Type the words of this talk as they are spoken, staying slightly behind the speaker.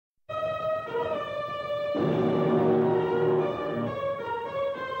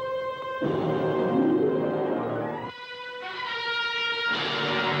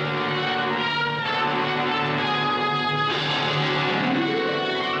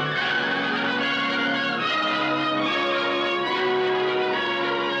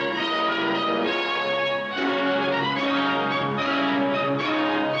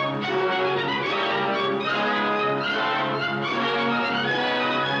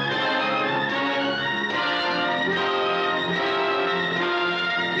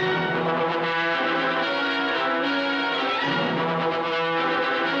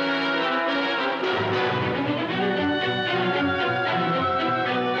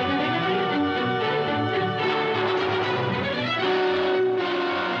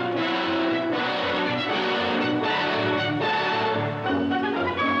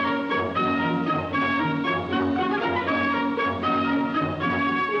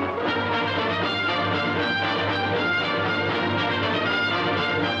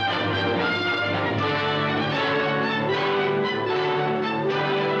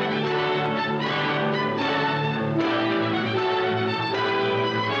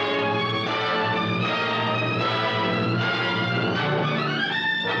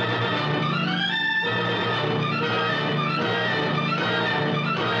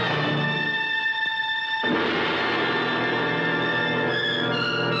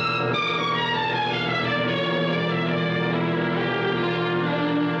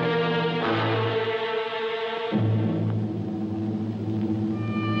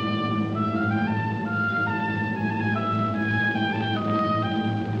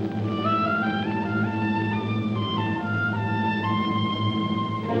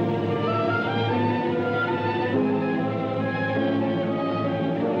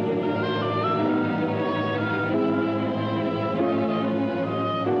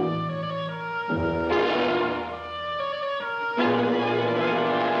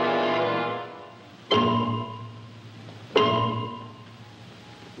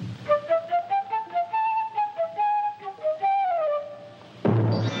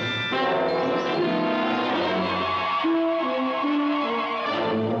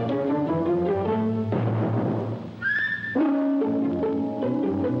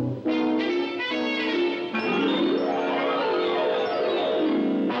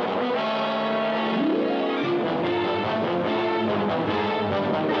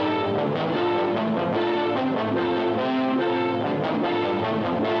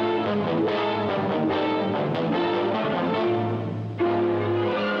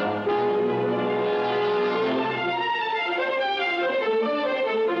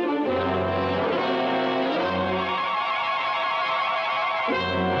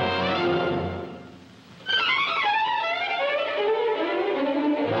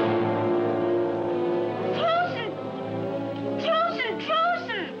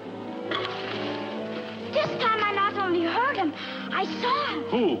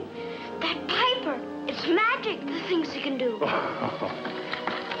Who? That Piper. It's magic, the things he can do.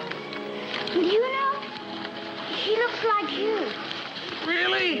 Do you know? He looks like you.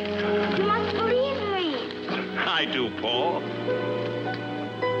 Really? You must believe me. I do, Paul.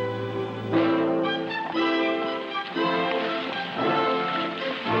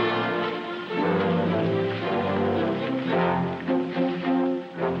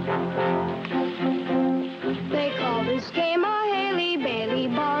 They call this game a Haley-Bailey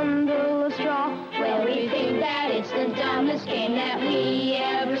bundle of straw. Well, we think that it's the dumbest game that we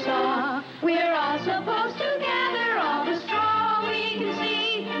ever saw. We're all supposed to gather all the straw we can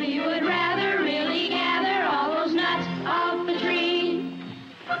see. We would rather really gather all those nuts off the tree.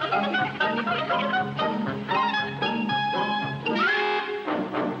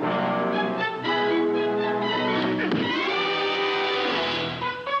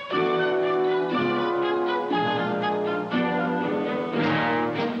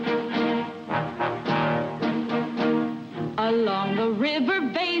 Along the river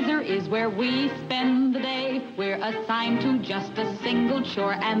Baser is where we spend the day. We're assigned to just a single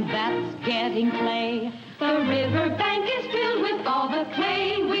chore, and that's getting clay. The river bank is filled with all the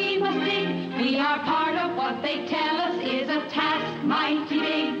clay we must dig. We are part of what they tell us is a task mighty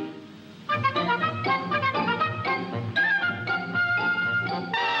big.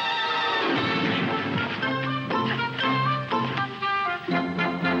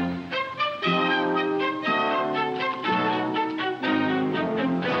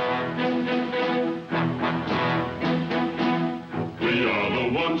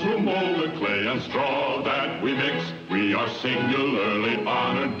 To mold the clay and straw that we mix. We are singularly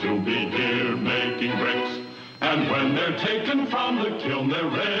honored to be here making bricks. And when they're taken from the kiln, they're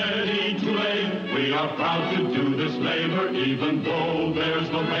ready to lay. We are proud to do this labor, even though there's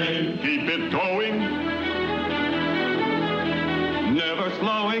no pay. Keep it going, never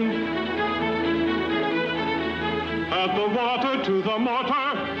slowing. Add the water to the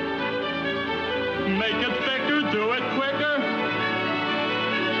mortar. Make it thicker, do it quicker.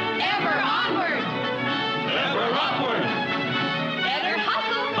 Ever onward! Ever upward! Better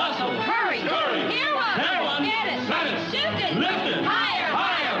hustle! Hustle! Hurry! Scurry! Hear one! Hear one! Get it! Set it! Shoot it! Lift it! Higher!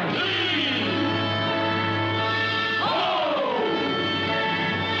 Higher! Please! Ho!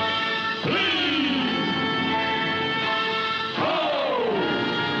 Please! Ho!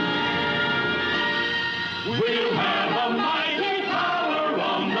 We'll have a mighty power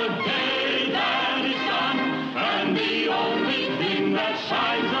on the day that is done, and the only thing that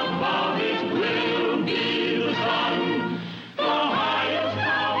shines above it will be the sun. The highest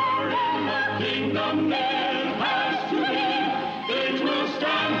power in the kingdom it has to be. It will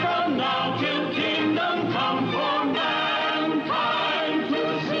stand from now till kingdom come for mankind to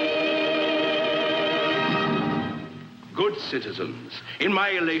see. Good citizens, in my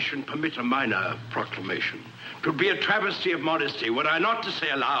elation, permit a minor proclamation. 'Twould be a travesty of modesty were I not to say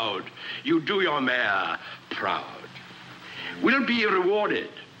aloud, you do your mayor proud. We'll be rewarded.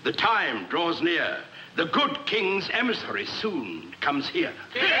 The time draws near. The good king's emissary soon comes here.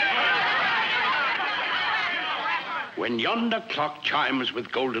 When yonder clock chimes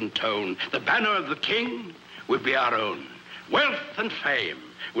with golden tone, the banner of the king will be our own. Wealth and fame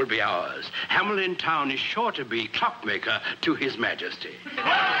will be ours. Hamelin town is sure to be clockmaker to his majesty.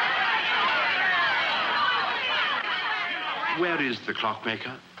 Where is the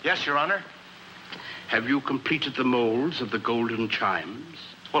clockmaker? Yes, Your Honor. Have you completed the molds of the golden chimes?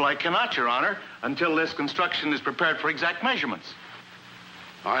 Well, I cannot, Your Honor, until this construction is prepared for exact measurements.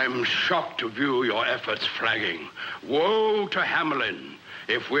 I'm shocked to view your efforts flagging. Woe to Hamelin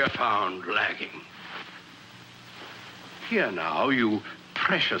if we're found lagging. Here now, you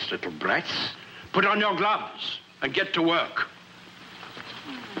precious little brats. Put on your gloves and get to work.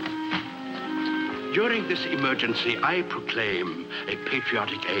 During this emergency, I proclaim a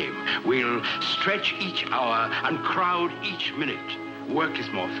patriotic aim. We'll stretch each hour and crowd each minute. Work is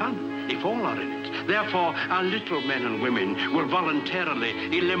more fun if all are in it. Therefore, our little men and women will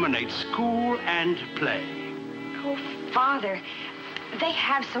voluntarily eliminate school and play. Oh, Father, they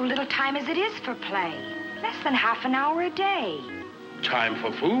have so little time as it is for play. Less than half an hour a day. Time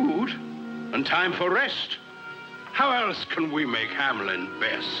for food and time for rest. How else can we make Hamelin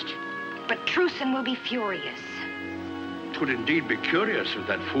best? But Truson will be furious. 'Twould indeed be curious if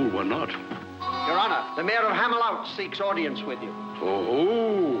that fool were not. Your Honor, the mayor of Hamelin seeks audience with you.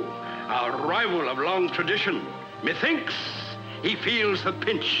 Oh, our rival of long tradition. Methinks he feels the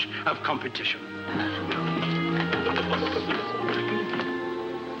pinch of competition.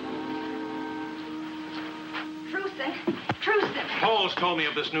 Truson! Oh, Coles told me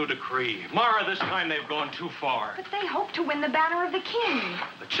of this new decree. Mara, this time they've gone too far. But they hope to win the banner of the king.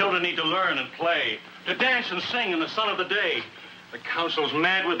 The children need to learn and play, to dance and sing in the sun of the day. The council's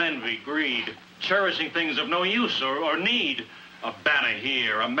mad with envy, greed, cherishing things of no use or need. A banner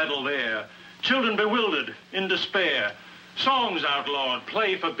here, a medal there. Children bewildered, in despair. Songs outlawed,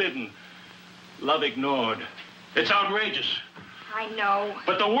 play forbidden. Love ignored. It's outrageous. I know.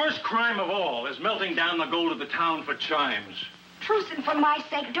 But the worst crime of all is melting down the gold of the town for chimes. Truce, and for my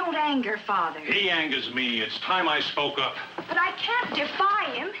sake, don't anger Father. He angers me. It's time I spoke up. But I can't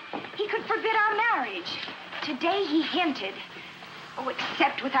defy him. He could forbid our marriage. Today he hinted. Oh,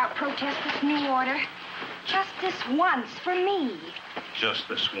 accept without protest this new order. Just this once, for me. Just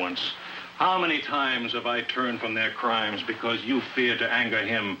this once. How many times have I turned from their crimes because you feared to anger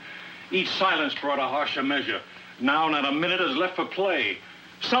him? Each silence brought a harsher measure. Now not a minute is left for play.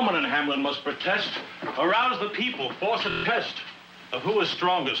 Someone in Hamelin must protest. Arouse the people, force a test of who is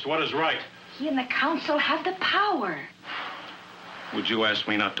strongest, what is right. He and the council have the power. Would you ask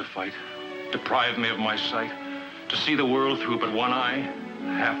me not to fight? Deprive me of my sight? To see the world through but one eye?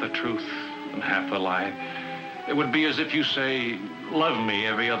 Half the truth and half the lie. It would be as if you say, love me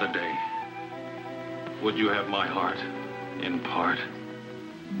every other day. Would you have my heart in part?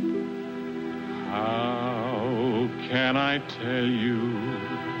 How can I tell you?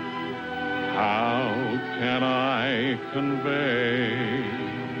 How can I convey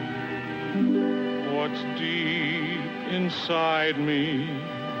what's deep inside me?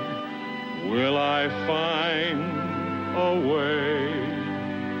 Will I find a way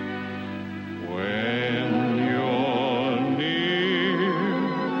when you're near?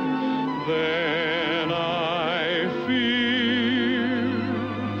 Then I feel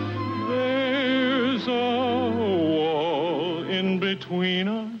there's a wall in between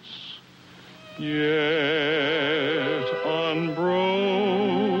us, yet unbroken.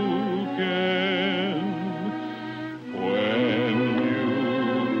 When you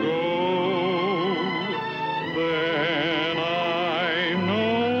go, then I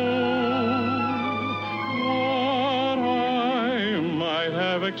know what I might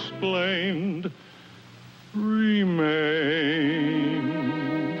have explained remained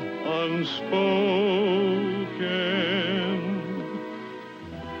unspoken.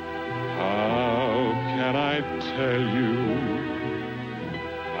 How can I tell you?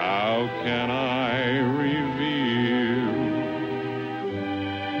 How can I reveal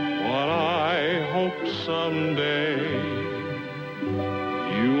what I hope someday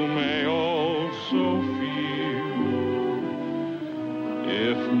you may also feel?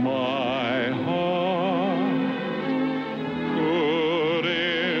 If my heart could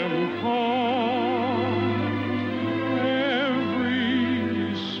impart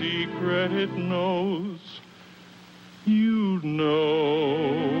every secret it knows, you'd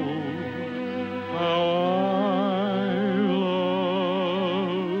know how I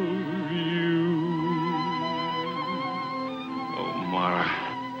love you. Oh, Mara,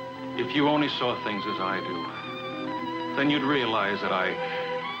 if you only saw things as I do, then you'd realize that I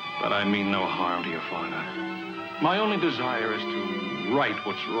mean no harm to your father. My only desire is to right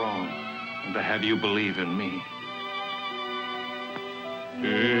what's wrong and to have you believe in me.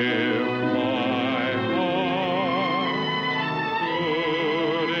 If my heart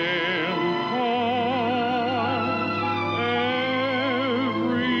could impart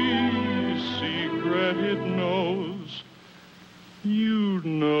every secret it knows, you'd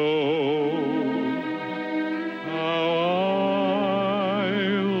know how I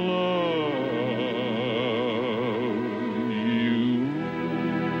love you.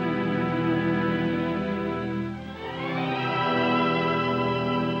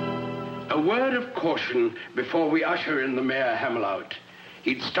 A word of caution before we usher in the Mayor Hamelin.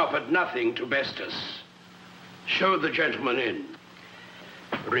 He'd stop at nothing to best us. Show the gentleman in.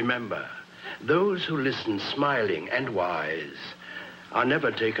 Remember, those who listen smiling and wise are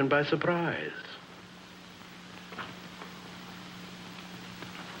never taken by surprise.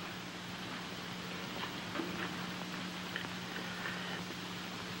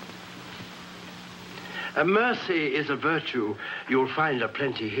 Mercy is a virtue you'll find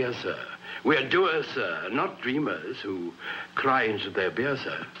aplenty here, sir. We're doers, sir, not dreamers who cry into their beer,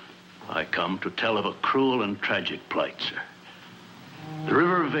 sir. I come to tell of a cruel and tragic plight, sir. The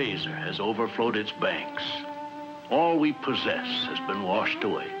river Weser has overflowed its banks. All we possess has been washed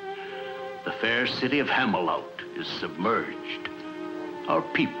away. The fair city of Hamelin is submerged. Our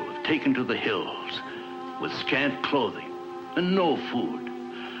people have taken to the hills with scant clothing and no food.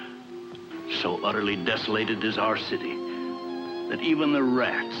 So utterly desolated is our city that even the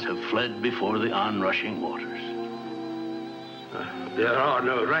rats have fled before the onrushing waters. There are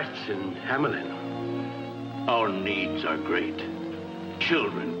no rats in Hamelin. Our needs are great.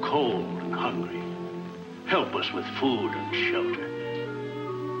 Children cold and hungry. Help us with food and shelter.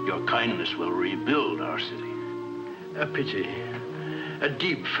 Your kindness will rebuild our city. A pity. A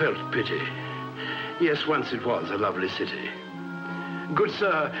deep-felt pity. Yes, once it was a lovely city. Good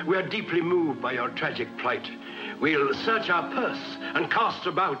sir, we are deeply moved by your tragic plight. We'll search our purse and cast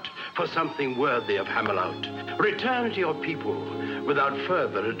about for something worthy of Hamelin. Return to your people without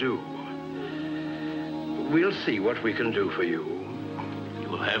further ado. We'll see what we can do for you. You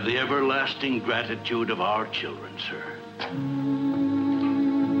will have the everlasting gratitude of our children, sir.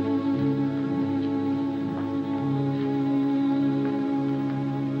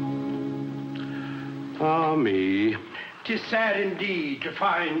 Ah, me. 'Tis sad indeed to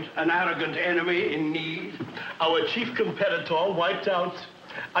find an arrogant enemy in need. Our chief competitor wiped out.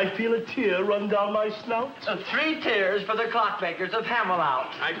 I feel a tear run down my snout. 3 tears for the clockmakers of Hamelin.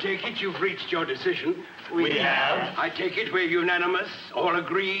 I take it you've reached your decision. We have. I take it we're unanimous, all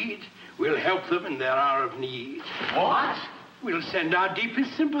agreed. We'll help them in their hour of need. What? We'll send our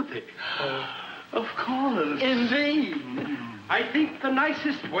deepest sympathy. Of course. Indeed. I think the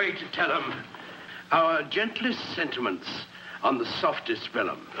nicest way to tell them our gentlest sentiments on the softest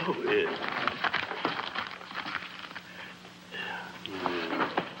vellum. Oh, yes.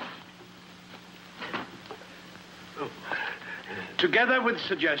 Together with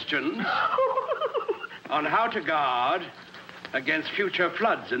suggestions on how to guard against future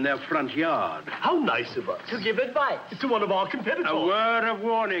floods in their front yard. How nice of us. To give advice. To one of our competitors. A word of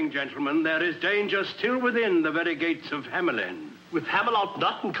warning, gentlemen. There is danger still within the very gates of Hamelin. With Hamelin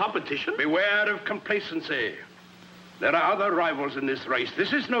not in competition? Beware of complacency. There are other rivals in this race.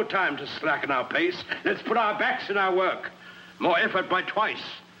 This is no time to slacken our pace. Let's put our backs in our work. More effort by twice,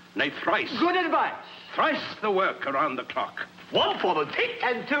 nay thrice. Good advice. Thrice the work around the clock. 1 for the tick.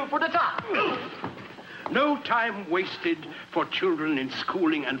 And 2 for the top. No time wasted for children in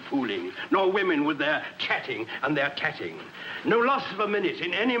schooling and fooling, nor women with their chatting and their tatting. No loss of a minute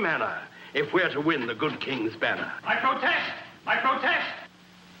in any manner if we're to win the good king's banner. I protest! I protest!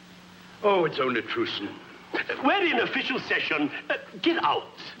 Oh, it's only Truson. We're in official session. Get out.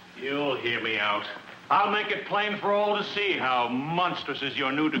 You'll hear me out. I'll make it plain for all to see how monstrous is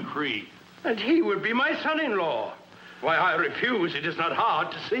your new decree. And he would be my son-in-law. Why I refuse, it is not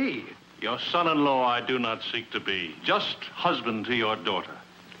hard to see. Your son-in-law I do not seek to be, just husband to your daughter.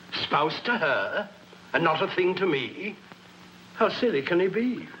 Spouse to her, and not a thing to me? How silly can he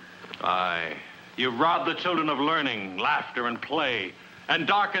be? Aye, you rob the children of learning, laughter, and play, and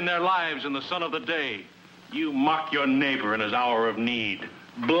darken their lives in the sun of the day. You mock your neighbor in his hour of need,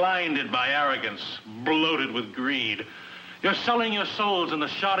 blinded by arrogance, bloated with greed. You're selling your souls in the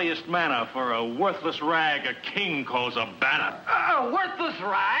shoddiest manner for a worthless rag a king calls a banner. A worthless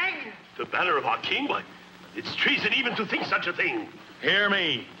rag? The banner of our king? Why, it's treason even to think such a thing. Hear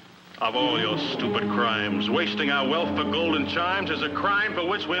me. Of all your stupid crimes, wasting our wealth for golden chimes is a crime for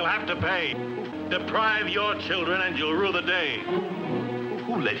which we'll have to pay. Deprive your children and you'll rue the day.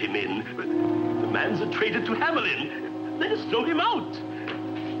 Who let him in? The man's a traitor to Hamelin. Let us throw him out.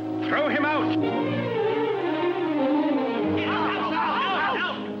 Throw him out!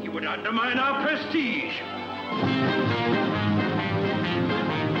 He would undermine our prestige.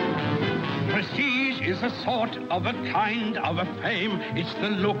 Prestige is a sort of a kind of a fame. It's the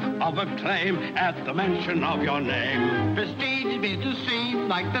look of a claim at the mention of your name. Prestige means to seem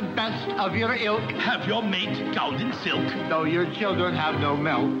like the best of your ilk. Have your mate gowned in silk. Though your children have no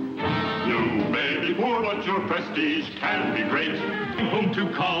milk. You may be poor, but your prestige can be great. Whom to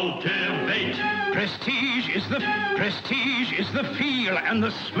cultivate. Prestige is the feel and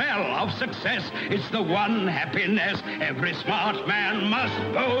the smell of success. It's the one happiness every smart man must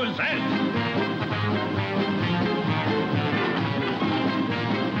possess.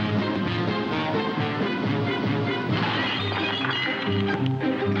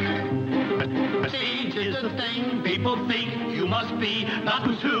 Prestige is the thing people think you must be. Not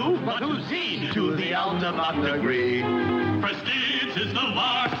who's who, but who's he, to the ultimate degree. Prestige is the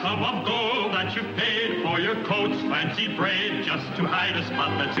large sum of gold that you paid for your coat's fancy braid just to hide a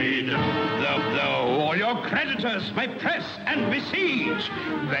spot that's made. Though all your creditors may press and besiege,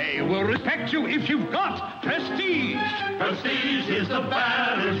 they will respect you if you've got prestige. Prestige is the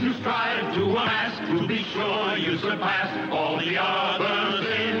batters you strive to amass, to be sure you surpass all the others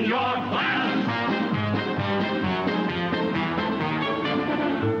in your class.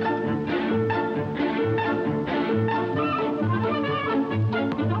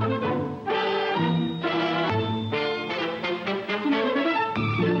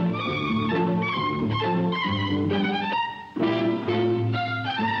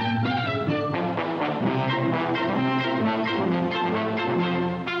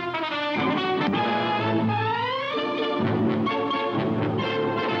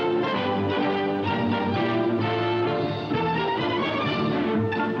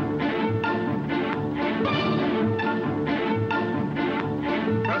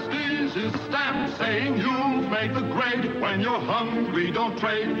 pay the grade. When you're hungry, don't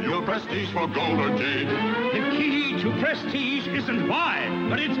trade your prestige for gold or jade. The key to prestige isn't why,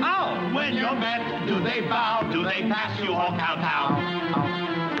 but it's how. When you're met, do they bow? Do they pass you or kowtow?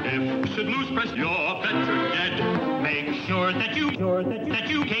 If you should lose prestige, you're better dead. Make sure that you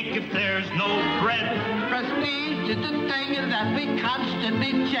cake if there's no bread. Prestige is the thing that we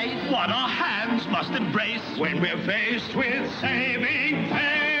constantly chase. What our hands must embrace when we're faced with saving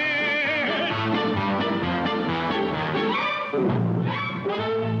faith.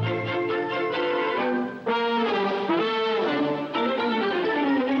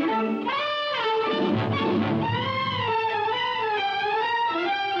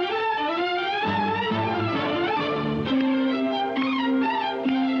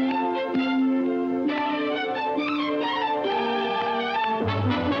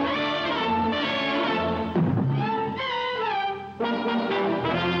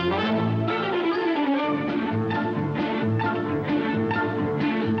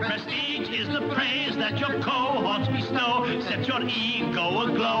 Your ego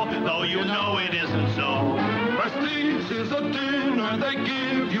aglow, though you know it isn't so. Prestige is a dinner they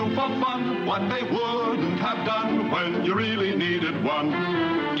give you for fun, what they wouldn't have done when you really needed one.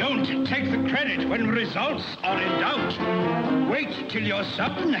 Don't take the credit when results are in doubt. Wait till you're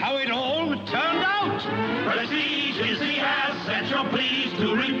certain how it all turned out. Prestige is the asset you're pleased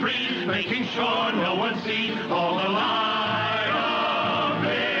to reprise, making sure no one sees all the liability.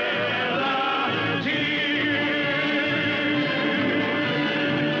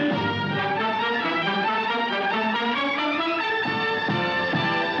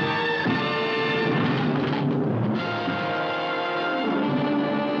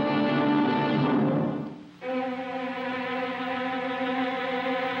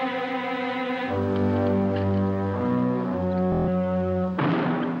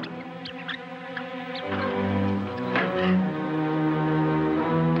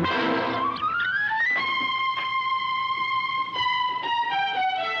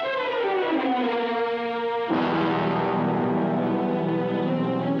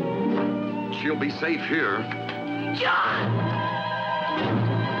 She'll be safe here. John!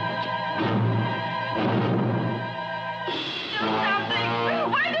 Do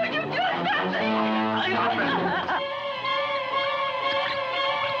something! Why don't you do something?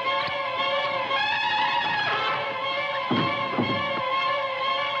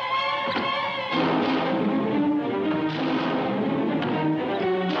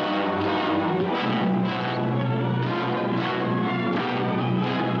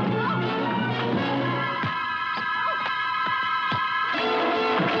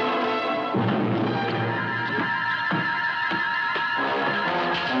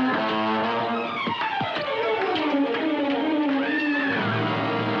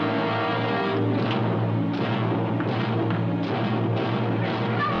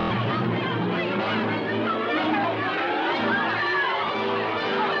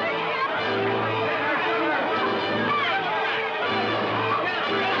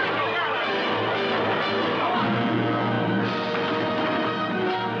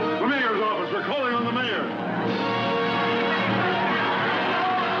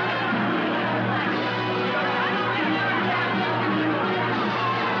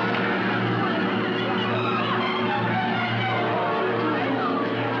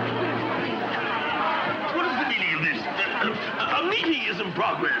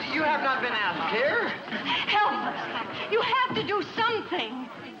 You have not been asked here. Help us. You have to do something.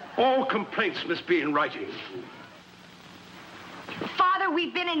 All complaints must be in writing. Father,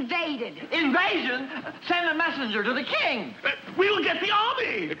 we've been invaded. Invasion? Send a messenger to the king. We'll get the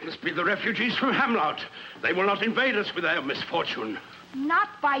army. It must be the refugees from Hamelin. They will not invade us with their misfortune. Not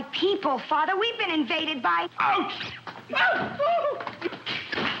by people, Father. We've been invaded by... Out!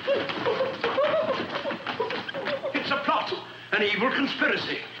 It's a plot. An evil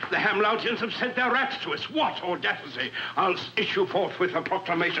conspiracy. The Hamloutians have sent their rats to us. What audacity! I'll issue forthwith a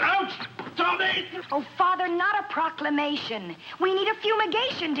proclamation. Out! Tommy! Oh, Father, not a proclamation. We need a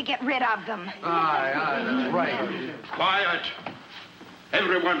fumigation to get rid of them. Aye, that's right. Quiet.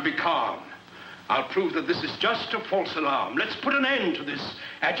 Everyone be calm. I'll prove that this is just a false alarm. Let's put an end to this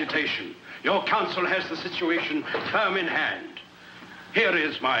agitation. Your council has the situation firm in hand. Here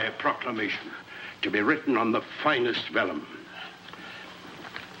is my proclamation, to be written on the finest vellum.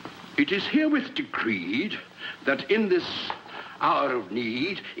 It is herewith decreed that in this hour of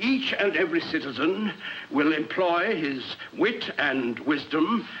need, each and every citizen will employ his wit and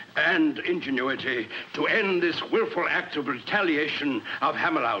wisdom and ingenuity to end this willful act of retaliation of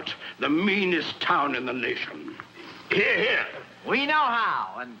Hamelin, the meanest town in the nation. Here, here. We know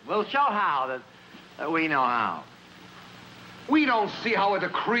how, and we'll show how We know how. We don't see how a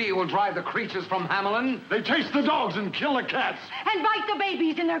decree will drive the creatures from Hamelin. They chase the dogs and kill the cats. And bite the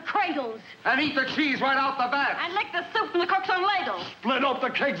babies in their cradles. And eat the cheese right out the bat. And lick the soup from the cook's own ladle. Split up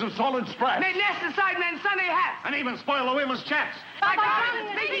the kegs of solid sprats. Made nests inside men's Sunday hats. And even spoil the women's chaps.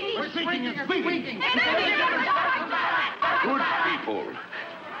 We're speaking and speaking. Good people,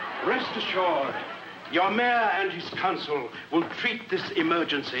 rest assured, your mayor and his council will treat this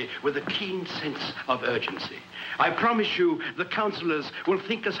emergency with a keen sense of urgency. I promise you the councillors will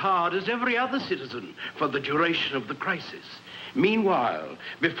think as hard as every other citizen for the duration of the crisis. Meanwhile,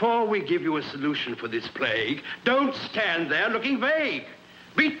 before we give you a solution for this plague, don't stand there looking vague.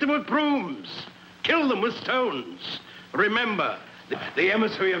 Beat them with brooms. Kill them with stones. Remember, the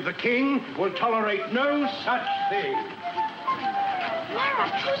emissary of the king will tolerate no such thing.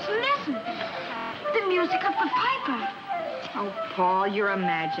 Lara, just listen. The music of the piper. Oh, Paul, you're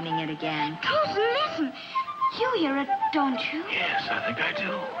imagining it again. Just listen. You hear it, don't you? Yes, I think I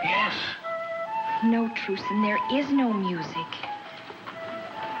do. Yes. No, Truson, there is no music.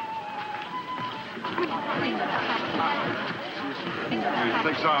 He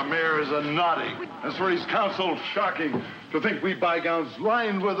thinks our mayor is a noddy. As for his council, shocking. To think we bygowns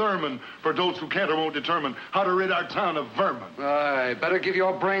lined with ermine for those who can't or won't determine how to rid our town of vermin. Aye, better give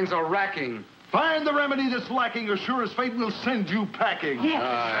your brains a racking. Find the remedy that's lacking, or sure as fate will send you packing. Yes.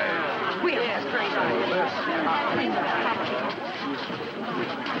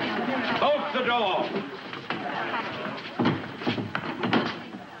 Open the door.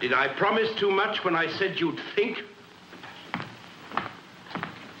 Did I promise too much when I said you'd think?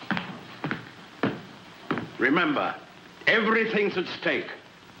 Remember, everything's at stake.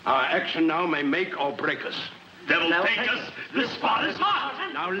 Our action now may make or break us. Devil take us. This spot is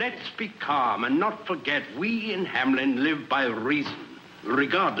hot. Now let's be calm and not forget we in Hamelin live by reason,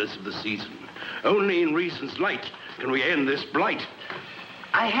 regardless of the season. Only in reason's light can we end this blight.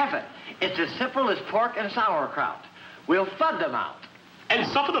 I have it. It's as simple as pork and sauerkraut. We'll flood them out. And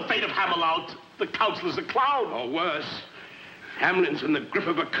suffer the fate of Hamelin, the councilor's a clown. Or worse, Hamelin's in the grip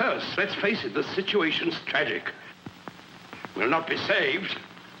of a curse. Let's face it, the situation's tragic. We'll not be saved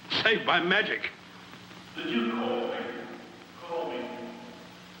by magic. Did you call me? Call me.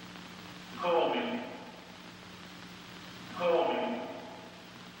 Call me. Call me.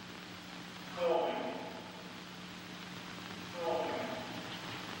 Call me. Call me.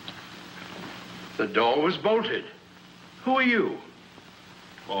 The door was bolted. Who are you?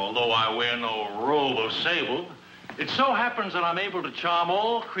 Although I wear no robe of sable, it so happens that I'm able to charm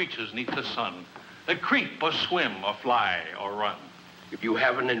all creatures neath the sun that creep or swim or fly or run. If you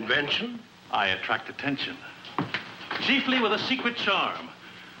have an invention? I attract attention, chiefly with a secret charm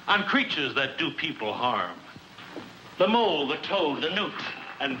on creatures that do people harm. The mole, the toad, the newt,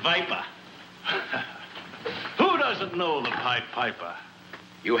 and viper. Who doesn't know the Pied Piper?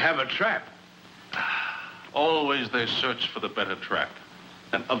 You have a trap. Always they search for the better trap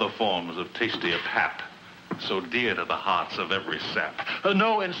and other forms of tastier pap, so dear to the hearts of every sap.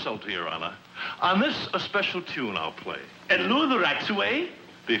 No insult to your honor. On this, a special tune I'll play. And lure the rats away?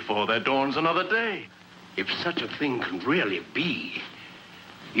 Before there dawns another day. If such a thing can really be,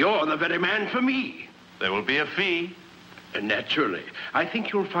 you're the very man for me. There will be a fee. And naturally, I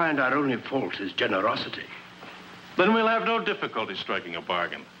think you'll find our only fault is generosity. Then we'll have no difficulty striking a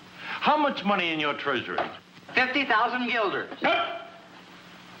bargain. How much money in your treasury? 50,000 guilders.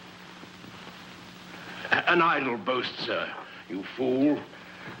 An idle boast, sir. You fool.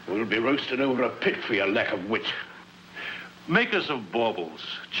 We'll be roasted over a pit for your lack of wit. Makers of baubles,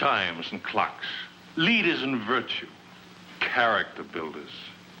 chimes, and clocks, leaders in virtue, character builders.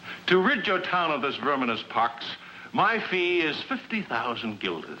 To rid your town of this verminous pox, my fee is 50,000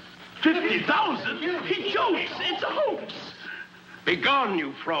 guilders. 50,000? He jokes. It's a hoax. Begone,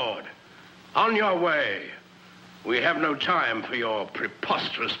 you fraud. On your way. We have no time for your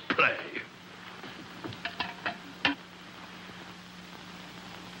preposterous play.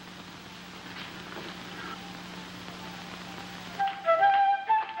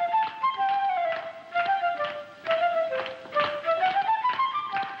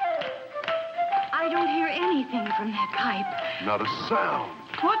 I don't hear anything from that pipe. Not a sound.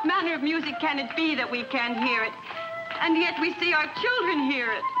 What manner of music can it be that we can't hear it? And yet we see our children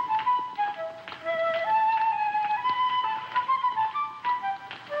hear it.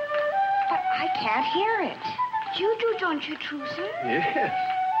 But I can't hear it. You do, don't you, Truson? Yes.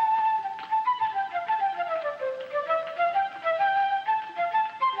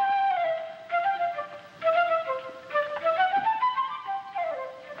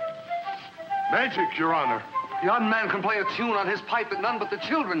 Magic, Your Honor. The young man can play a tune on his pipe that none but the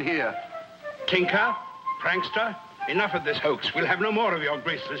children hear. Tinker, prankster, enough of this hoax. We'll have no more of your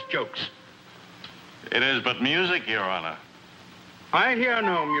graceless jokes. It is but music, Your Honor. I hear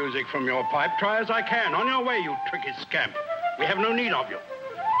no music from your pipe. Try as I can. On your way, you tricky scamp. We have no need of you.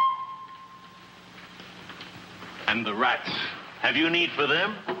 And the rats. Have you need for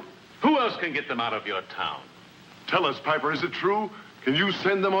them? Who else can get them out of your town? Tell us, Piper, is it true? Can you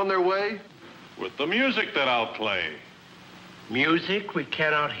send them on their way? With the music that I'll play. Music we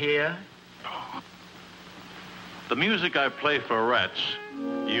cannot hear? The music I play for rats,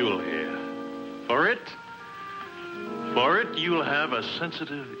 you'll hear. For it, you'll have a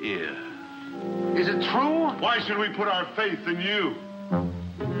sensitive ear. Is it true? Why should we put our faith in you?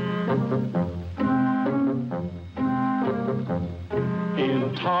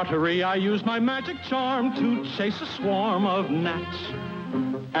 In Tartary, I use my magic charm to chase a swarm of gnats.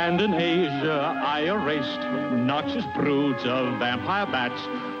 And in Asia, I erased noxious broods of vampire bats.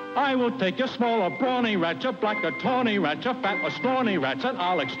 I will take your small or brawny rat, your black or tawny rat, your fat or scrawny rats, and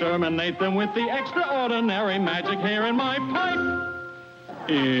I'll exterminate them with the extraordinary magic here in my pipe.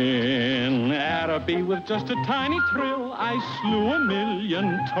 In Araby, with just a tiny thrill, I slew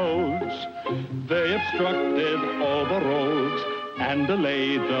 1,000,000 toads. They obstructed all the roads and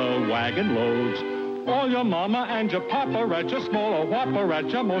delayed the wagon loads. All your mama and your papa rats, your small or whopper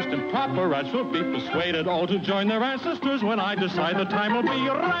rats, your most improper rats will be persuaded all to join their ancestors when I decide the time will be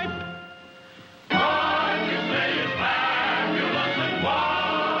ripe. What you say is fabulous and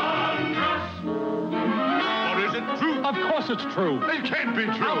wondrous. Or is it true? Of course it's true. It can't be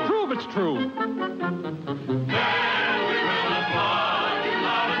true. I'll prove it's true. Then we will applaud you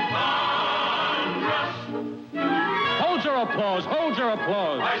loud and thunderous. Hold your applause, hold your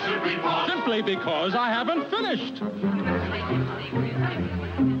applause. Why should we pause? Simply because I haven't finished.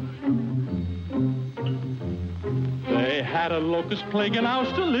 They had a locust plague in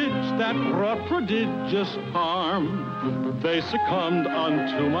Austerlitz that brought prodigious harm. They succumbed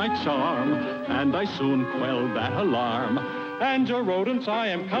unto my charm, and I soon quelled that alarm. And your rodents, I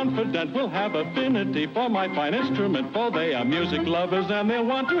am confident, will have affinity for my fine instrument, for they are music lovers, and they'll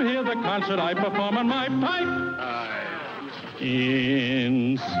want to hear the concert I perform on my pipe.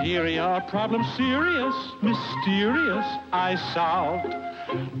 In Syria, a problem serious, mysterious, I solved.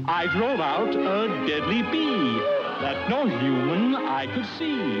 I drove out a deadly bee that no human I could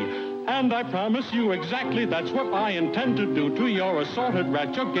see. And I promise you exactly that's what I intend to do to your assorted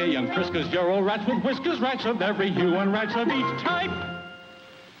rats, your gay young friskers, your old rats with whiskers, rats of every hue and rats of each type.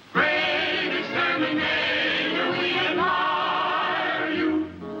 Great exterminator, we admire you.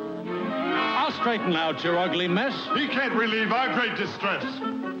 I'll straighten out your ugly mess. He can't relieve our great distress. As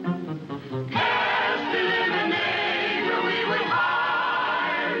eliminator, we would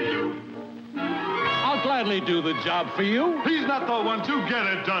hire you. I'll gladly do the job for you. He's not the one to get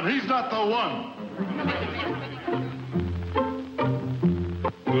it done. He's not the one.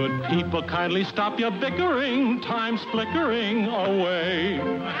 Good people, kindly stop your bickering. Time's flickering away.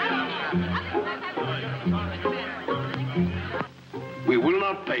 We will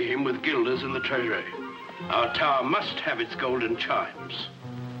not pay him with guilders in the treasury. Our tower must have its golden chimes.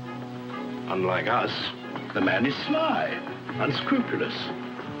 Unlike us, the man is sly, unscrupulous.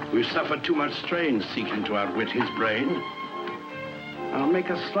 We've suffered too much strain seeking to outwit his brain. I'll make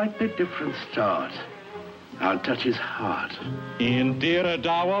a slightly different start. I'll touch his heart. In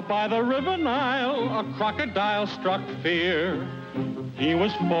Diradawa by the river Nile, a crocodile struck fear. He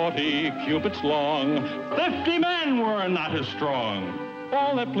was 40 cubits long. 50 men were not as strong.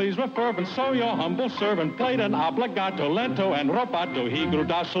 All that pleased were fervent, so your humble servant played an obligato, lento, and rubato. He grew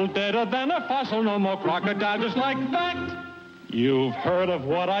docile, deader than a fossil, no more crocodile, just like that. You've heard of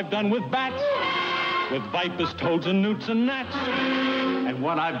what I've done with bats, with vipers, toads, and newts and gnats. And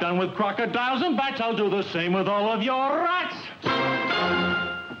what I've done with crocodiles and bats, I'll do the same with all of your rats.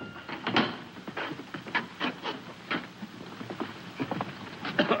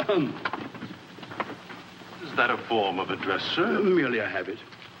 Is that a form of address, sir? Merely a habit.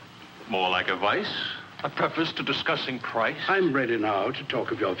 More like a vice? A preface to discussing price? I'm ready now to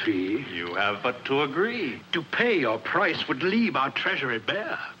talk of your fee. You have but to agree. To pay your price would leave our treasury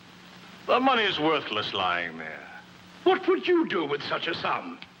bare. The money's worthless lying there. What would you do with such a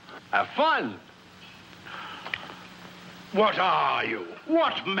sum? Have fun. What are you?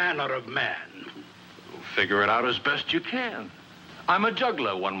 What manner of man? Figure it out as best you can. I'm a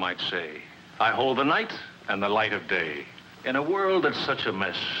juggler, one might say. I hold the night and the light of day. In a world that's such a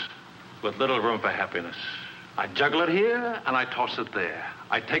mess, with little room for happiness, I juggle it here and I toss it there.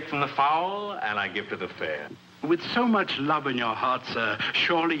 I take from the foul and I give to the fair. With so much love in your heart, sir,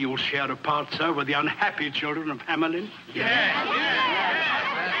 surely you'll share a part, sir, with the unhappy children of Hamelin? Yes.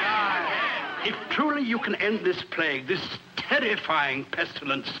 If truly you can end this plague, this terrifying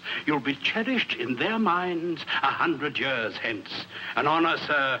pestilence, you'll be cherished in their minds 100 years hence. An honor,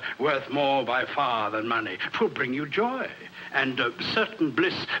 sir, worth more by far than money. 'Twill bring you joy and certain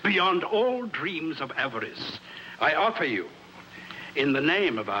bliss beyond all dreams of avarice. I offer you, in the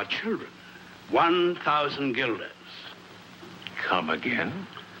name of our children, 1,000 guilders. Come again?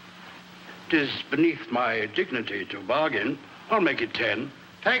 'Tis beneath my dignity to bargain. I'll make it 10.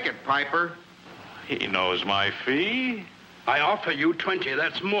 Take it, Piper. He knows my fee. I offer you 20.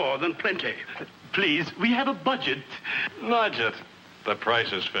 That's more than plenty. Please, we have a budget. Nudge it. The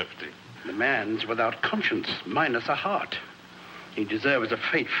price is 50. The man's without conscience, minus a heart. He deserves a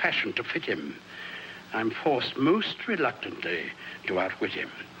fate fashioned to fit him. I'm forced most reluctantly to outwit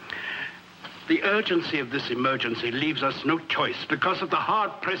him. The urgency of this emergency leaves us no choice. Because of the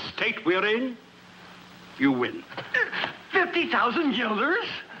hard-pressed state we're in, you win. 50,000 guilders?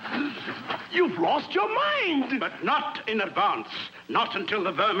 You've lost your mind. But not in advance. Not until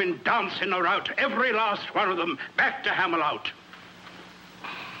the vermin dance in a rout, every last one of them, back to Hamelin.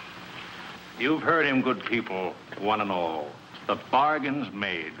 You've heard him, good people, one and all. The bargain's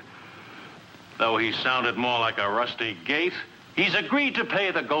made. Though he sounded more like a rusty gate, he's agreed to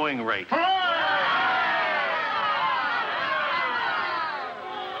pay the going rate.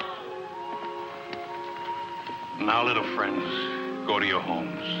 Now, little friends, go to your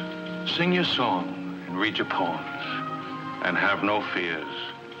homes. Sing your song and read your poems. And have no fears.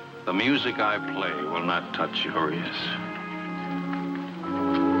 The music I play will not touch your ears.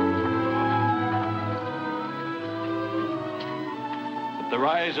 At the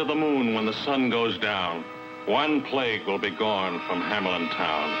rise of the moon, when the sun goes down, one plague will be gone from Hamelin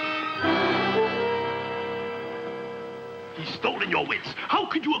town. He's stolen your wits. How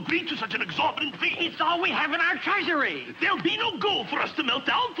could you agree to such an exorbitant fee? It's all we have in our treasury. There'll be no gold for us to melt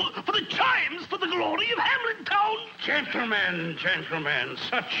down for the chimes, for the glory of Hamelin town. Gentlemen, gentlemen,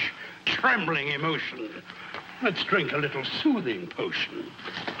 such trembling emotion. Let's drink a little soothing potion.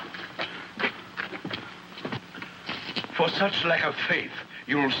 For such lack of faith,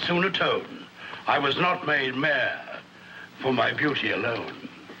 you'll soon atone. I was not made mayor for my beauty alone.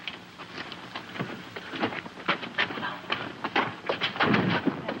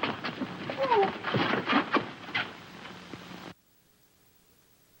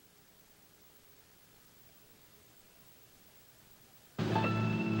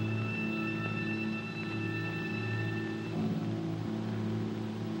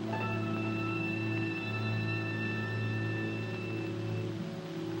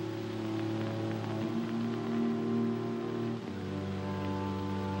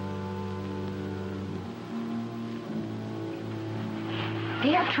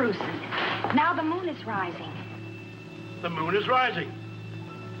 Dear Truson, now the moon is rising. The moon is rising.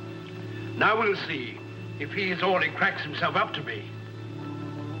 Now we'll see if he is all he cracks himself up to be.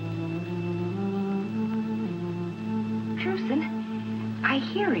 Truson, I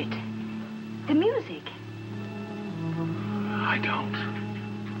hear it. The music. I don't.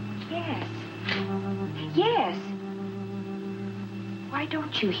 Yes. Yes. Why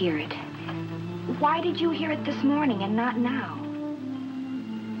don't you hear it? Why did you hear it this morning and not now?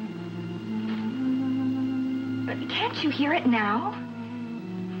 Can't you hear it now?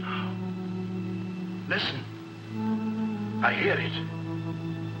 Listen. I hear it.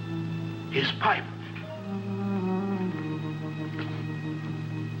 His pipe.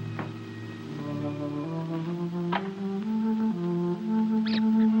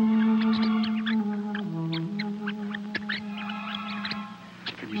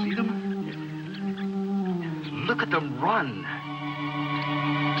 Can you see them? Look at them run.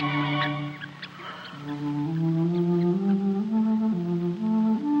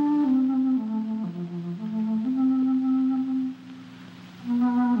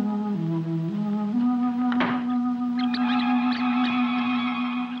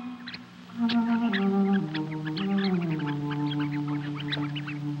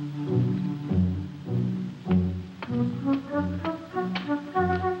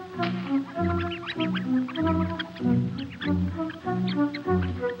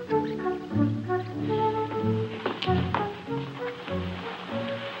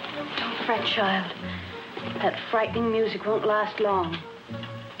 Child, that frightening music won't last long.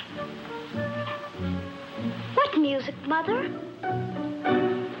 What music, Mother?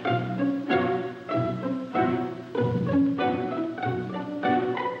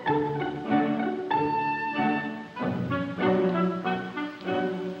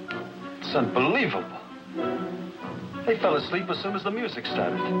 It's unbelievable. They fell asleep as soon as the music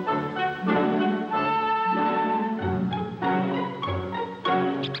started.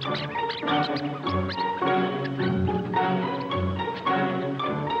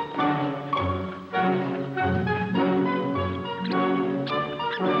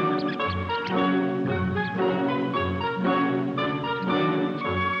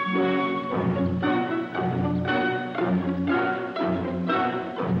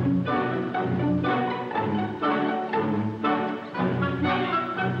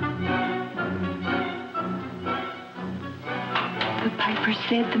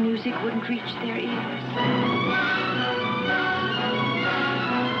 said the music wouldn't reach their ears.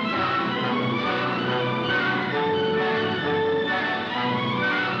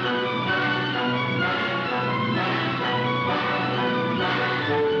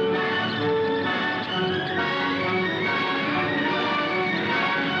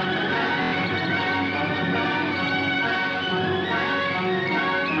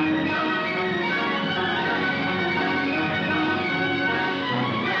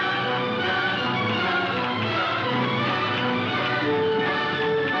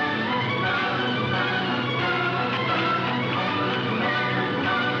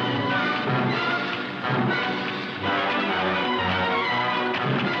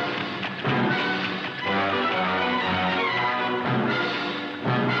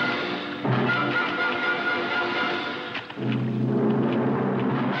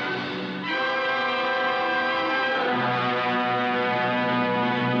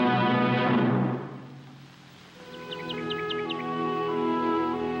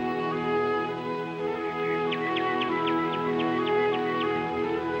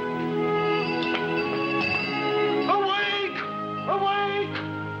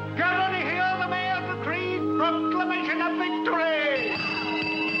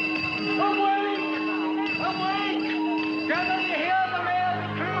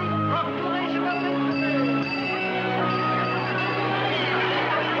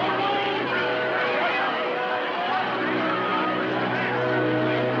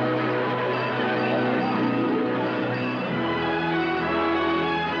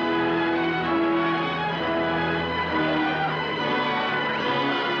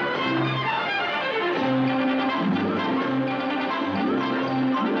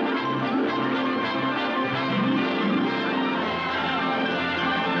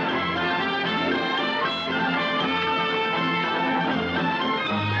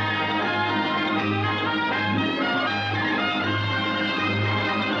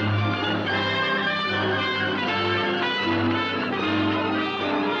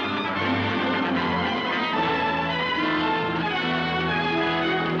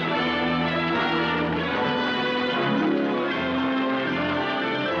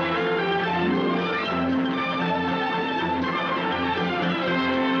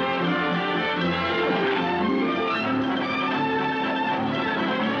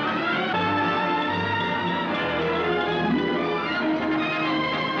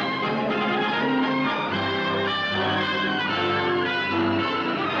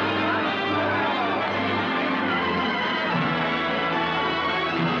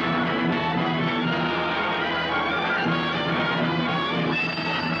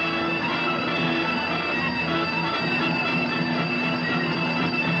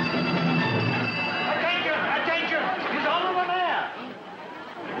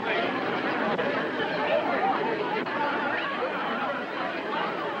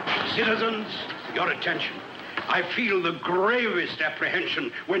 Citizens, your attention. I feel the gravest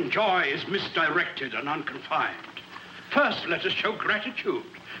apprehension when joy is misdirected and unconfined. First, let us show gratitude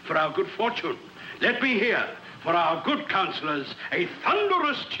for our good fortune. Let me hear, for our good counselors, a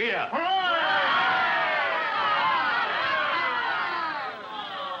thunderous cheer.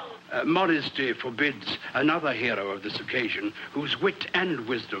 Modesty forbids another hero of this occasion whose wit and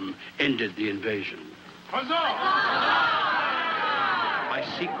wisdom ended the invasion. I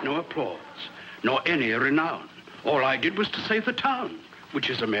seek no applause, nor any renown. All I did was to save the town, which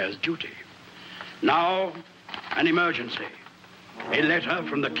is a mayor's duty. Now, an emergency. A letter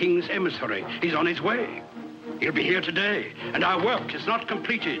from the king's emissary. He's on his way. He'll be here today, and our work is not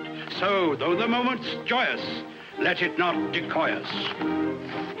completed. So, though the moment's joyous, let it not decoy us.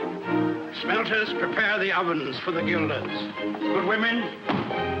 Smelters, prepare the ovens for the gilders. Good women,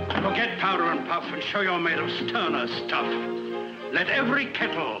 forget powder and puff and show you're made of sterner stuff. Let every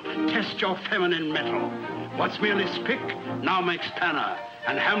kettle test your feminine mettle. What's merely spick now makes panna,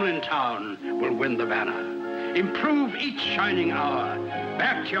 and Hamelin town will win the banner. Improve each shining hour.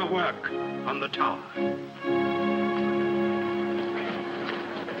 Back to your work on the tower.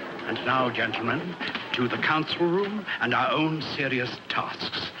 And now, gentlemen, to the council room and our own serious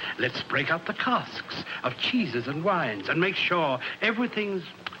tasks. Let's break out the casks of cheeses and wines and make sure everything's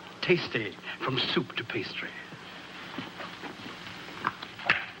tasty from soup to pastry.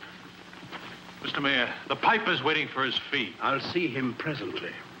 Mr. Mayor, the piper's waiting for his fee. I'll see him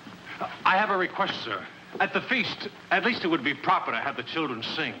presently. I have a request, sir. At the feast, at least it would be proper to have the children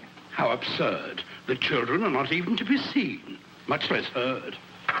sing. How absurd. The children are not even to be seen, much less heard.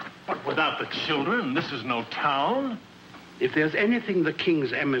 But without the children, this is no town. If there's anything the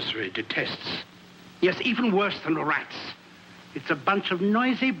king's emissary detests, yes, even worse than rats, It's a bunch of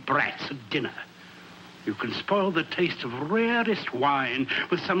noisy brats at dinner. You can spoil the taste of rarest wine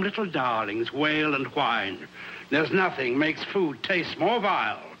with some little darlings wail and whine. There's nothing makes food taste more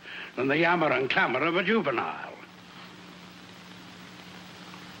vile than the yammer and clamor of a juvenile.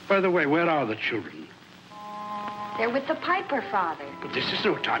 By the way, where are the children? They're with the piper, Father. But this is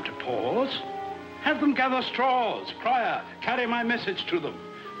no time to pause. Have them gather straws. Crier, carry my message to them.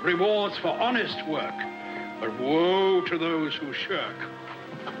 Rewards for honest work, but woe to those who shirk.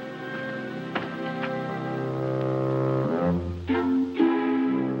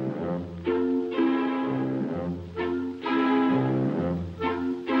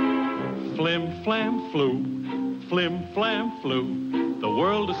 Flim, flam, flu, flim, flam, flu. The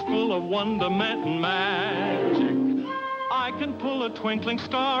world is full of wonderment and magic. I can pull a twinkling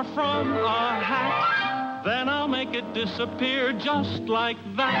star from a hat, then I'll make it disappear just like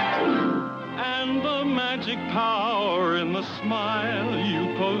that. And the magic power in the smile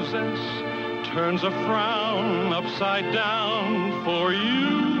you possess turns a frown upside down for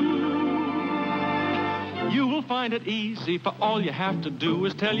you. You will find it easy, for all you have to do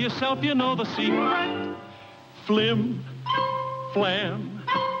is tell yourself you know the secret. Flim, flam,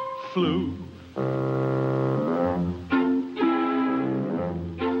 flu.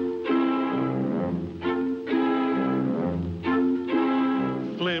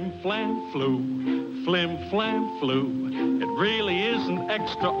 Flim, flam, flu, flim, flam, flu. It really isn't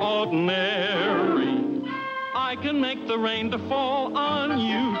extraordinary. I can make the rain to fall on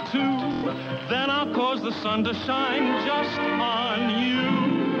you, too. Then I'll cause the sun to shine just on you.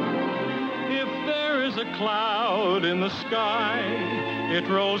 If there is a cloud in the sky, it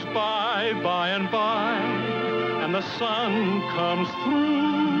rolls by and by, and the sun comes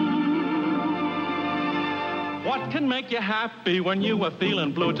through. What can make you happy when you are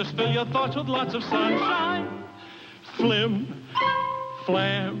feeling blue? Just fill your thoughts with lots of sunshine. Flim,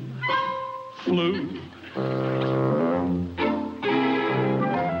 flam, flu.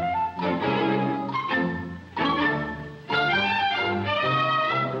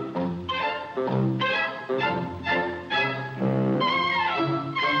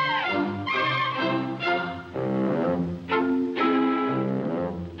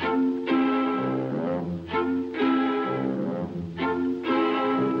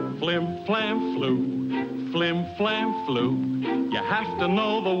 Flim, flam, flu, flim, flam, flu. You have to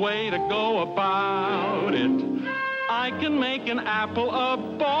know the way to go about it. I can make an apple a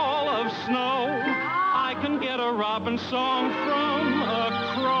ball of snow. I can get a robin song from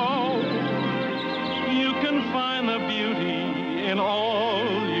a crow. You can find the beauty in all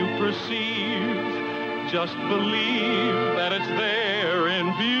you perceive. Just believe that it's there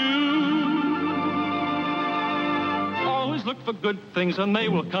in view. Always look for good things and they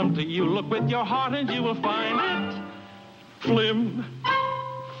will come to you. Look with your heart and you will find it. Flim,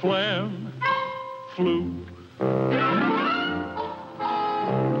 flam, flu.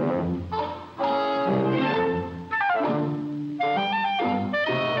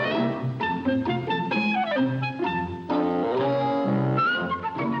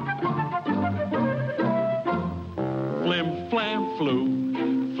 Flim, flam,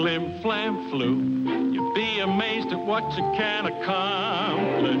 flu, flim, flam, flu. You'd be amazed at what you can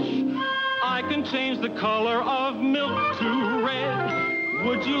accomplish. I can change the color of milk to red.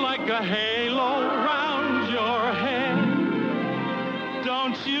 Would you like a halo round your head?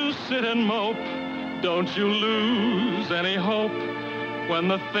 Don't you sit and mope. Don't you lose any hope when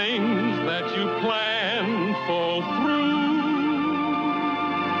the things that you plan fall through.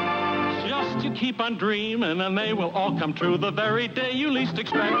 Just you keep on dreaming and they will all come true the very day you least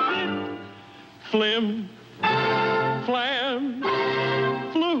expect it. Flim, flam,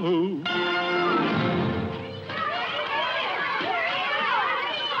 flu.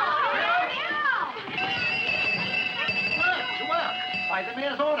 By the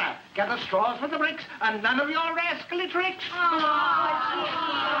mayor's order, gather straws for the bricks and none of your rascally tricks.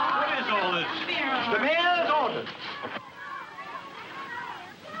 What is all this? The mayor's orders.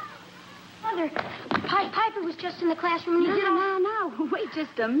 Mother, Piper was just in the classroom and he did all... No. Wait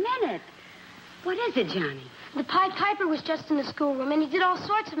just a minute. What is it, Johnny? The Pied Piper was just in the schoolroom and he did all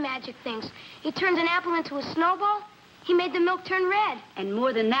sorts of magic things. He turned an apple into a snowball. He made the milk turn red. And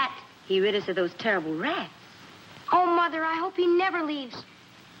more than that, he rid us of those terrible rats. Oh, Mother, I hope he never leaves.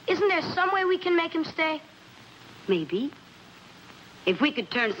 Isn't there some way we can make him stay? Maybe. If we could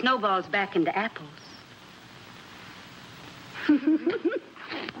turn snowballs back into apples.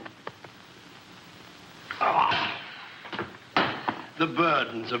 The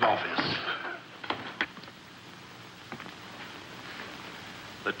burdens of office.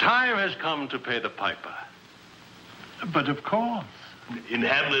 The time has come to pay the piper. But of course. In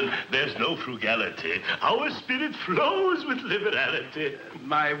Hamelin, there's no frugality. Our spirit flows with liberality.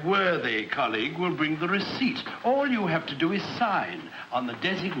 My worthy colleague will bring the receipt. All you have to do is sign on the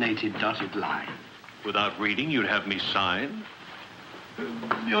designated dotted line. Without reading, you'd have me sign?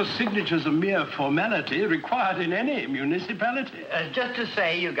 Your signature's a mere formality required in any municipality. Just to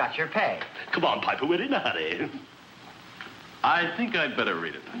say you got your pay. Come on, Piper, we're in a hurry. I think I'd better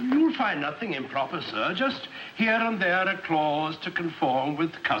read it. You'll find nothing improper, sir. Just here and there a clause to conform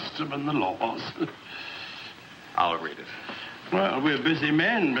with custom and the laws. I'll read it. Well, we're busy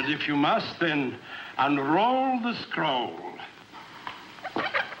men, but if you must, then unroll the scroll.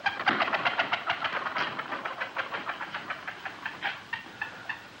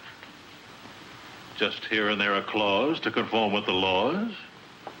 Just here and there a clause to conform with the laws.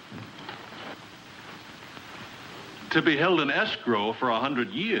 To be held in escrow for 100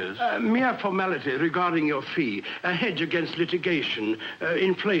 years. Mere formality regarding your fee. A hedge against litigation,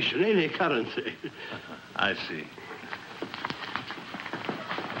 inflation, any currency. I see.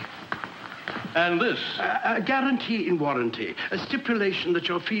 And this? A guarantee in warranty. A stipulation that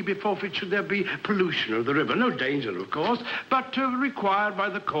your fee be forfeit should there be pollution of the river. No danger, of course, but required by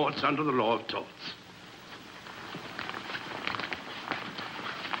the courts under the law of torts.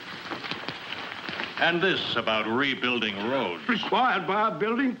 And this about rebuilding roads. Required by our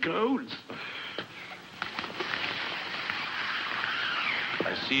building codes.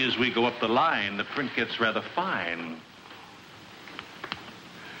 I see as we go up the line, the print gets rather fine.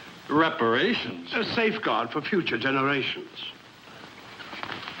 Reparations. A safeguard for future generations.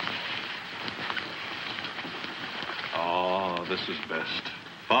 Oh, this is best.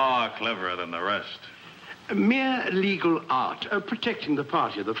 Far cleverer than the rest. A mere legal art, protecting the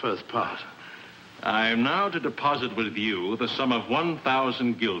party of the first part. I am now to deposit with you the sum of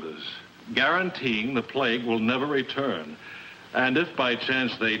 1,000 guilders, guaranteeing the plague will never return. And if by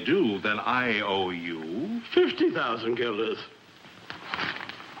chance they do, then I owe you 50,000 guilders.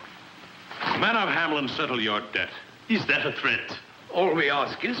 Men of Hamelin, settle your debt. Is that a threat? All we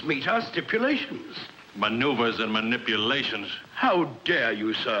ask is meet our stipulations. Maneuvers and manipulations. How dare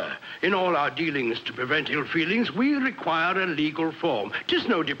you, sir? In all our dealings to prevent ill feelings, we require a legal form. 'Tis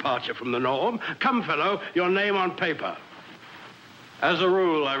no departure from the norm. Come, fellow, your name on paper. As a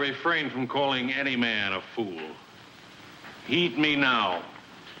rule, I refrain from calling any man a fool. Heed me now.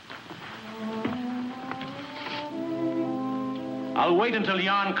 I'll wait until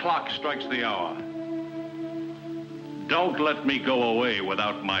yon clock strikes the hour. Don't let me go away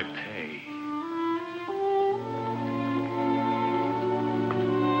without my pay.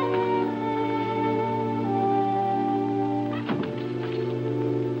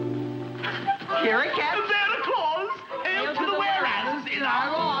 Here it comes. There a clause. Hail to the whereas in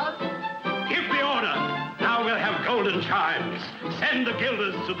our laws. Give the order. Now we'll have golden chimes. Send the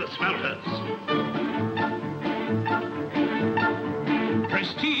guilders to the smelters.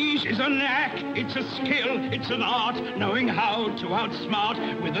 Prestige is a knack, it's a skill, it's an art, knowing how to outsmart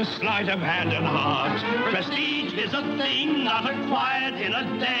with a sleight of hand and heart. Prestige is a thing not acquired in a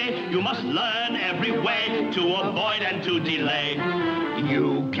day. You must learn every way to avoid and to delay.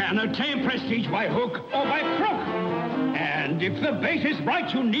 You can attain prestige by hook or by crook. And if the bait is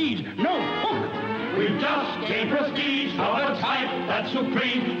right, you need no hook. We've just gained prestige of a type that's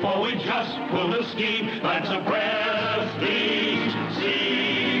supreme, for we just pulled a scheme that's a prestige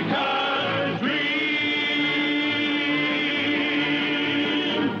seeker's dream.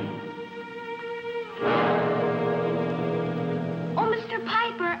 Oh, Mr.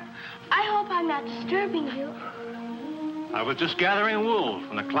 Piper, I hope I'm not disturbing you. I was just gathering wool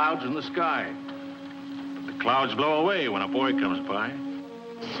from the clouds in the sky. But the clouds blow away when a boy comes by.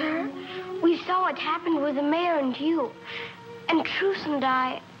 Sir, we saw what happened with the mayor and you. And Truce and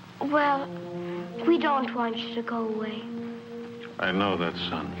I, well, we don't want you to go away. I know that,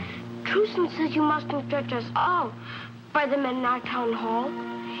 son. Truce says you mustn't judge us all by the men in our town hall.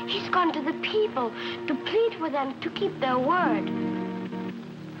 He's gone to the people to plead with them to keep their word.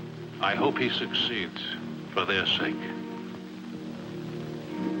 I hope he succeeds for their sake.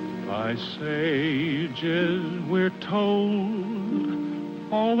 By sages we're told,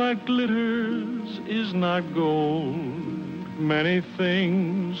 all that glitters is not gold. Many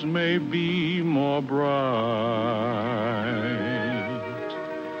things may be more bright.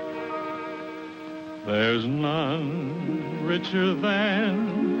 There's none richer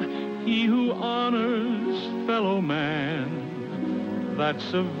than he who honors fellow man.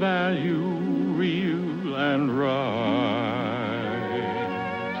 That's a value real and right.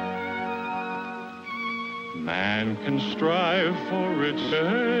 Man can strive for riches,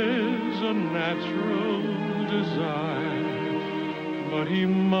 a natural desire, but he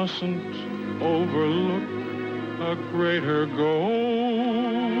mustn't overlook a greater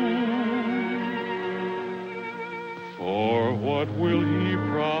goal. For what will he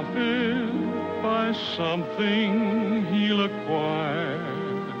profit by something he'll acquire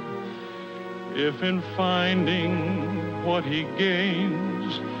if in finding what he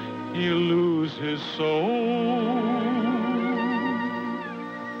gains he'll lose his soul?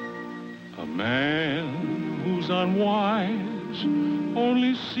 A man who's unwise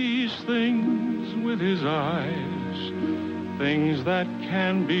only sees things with his eyes, things that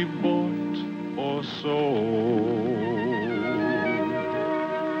can be bought or sold.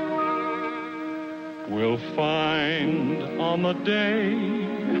 We'll find on the day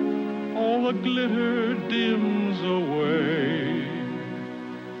all the glitter dims away.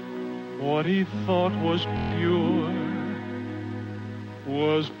 What he thought was pure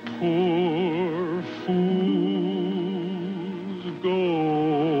was poor fool's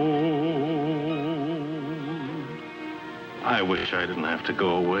gold. I wish I didn't have to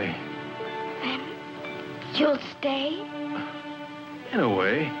go away. Then you'll stay? In a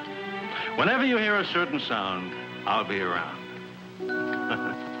way. Whenever you hear a certain sound, I'll be around.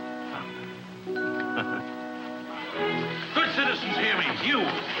 Good citizens, hear me. You.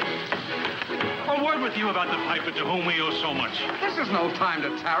 A word with you about the piper to whom we owe so much. This is no time to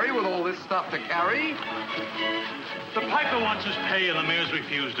tarry with all this stuff to carry. The piper wants his pay and the mayor's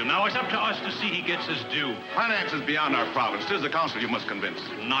refused him. Now it's up to us to see he gets his due. Finance is beyond our province. It is the council you must convince.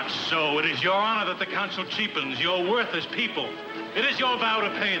 Not so. It is your honor that the council cheapens, your worth as people. It is your vow to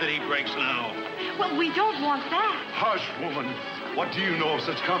pay that he breaks now. Well, we don't want that. Hush, woman. What do you know of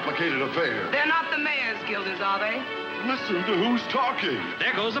such complicated affairs? They're not the mayor's guilders, are they? Listen to who's talking.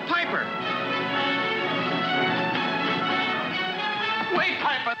 There goes the piper. Wait,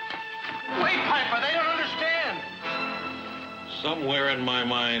 Piper! Wait, Piper, they don't understand. Somewhere in my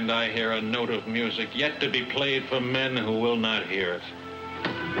mind, I hear a note of music yet to be played for men who will not hear it.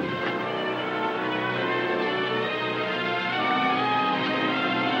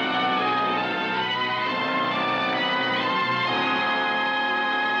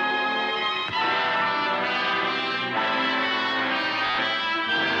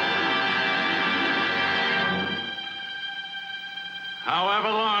 However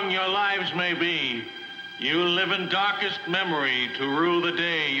long your lives may be, you live in darkest memory to rue the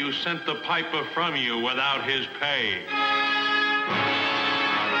day you sent the piper from you without his pay.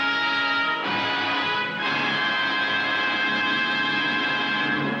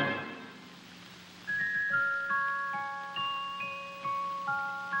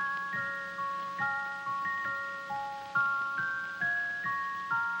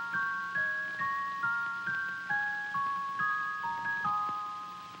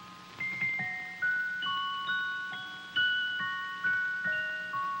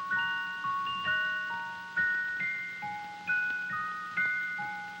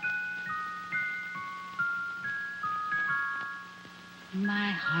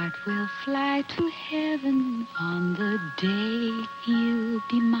 My heart will fly to heaven on the day you'll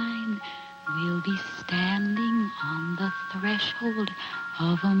be mine. We'll be standing on the threshold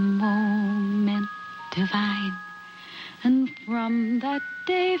of a moment divine. And from that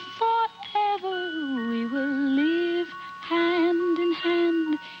day forever we will live hand in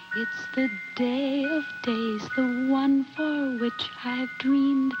hand. It's the day of days, the one for which I've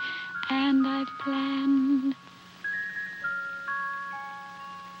dreamed and I've planned.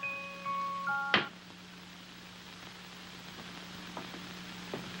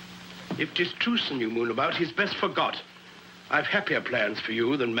 If 'tis truce you moon about, he's best forgot. I've happier plans for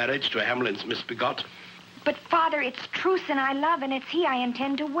you than marriage to Hamelin's misbegot. But, Father, it's Truson I love, and it's he I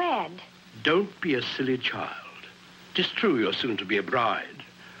intend to wed. Don't be a silly child. 'Tis true you're soon to be a bride,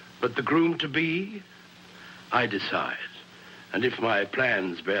 but the groom-to-be, I decide. And if my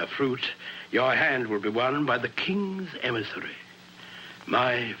plans bear fruit, your hand will be won by the king's emissary,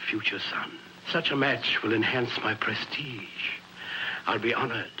 my future son. Such a match will enhance my prestige. I'll be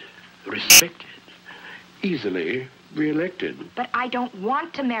honored, respected, easily re-elected. But I don't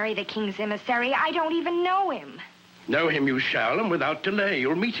want to marry the king's emissary. I don't even know him. Know him you shall, and without delay.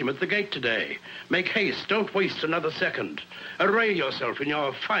 You'll meet him at the gate today. Make haste, don't waste another second. Array yourself in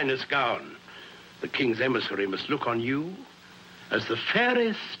your finest gown. The king's emissary must look on you as the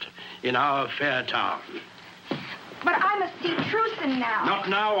fairest in our fair town. But I must see Truson now. Not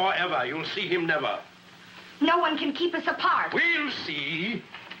now or ever. You'll see him never. No one can keep us apart. We'll see.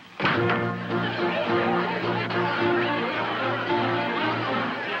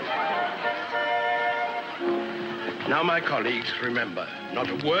 Now, my colleagues, remember, not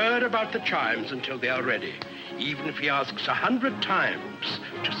a word about the chimes until they are ready. Even if he asks 100 times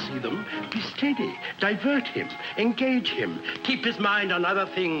to see them, be steady, divert him, engage him, keep his mind on other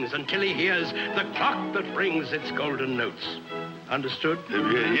things until he hears the clock that rings its golden notes. Understood?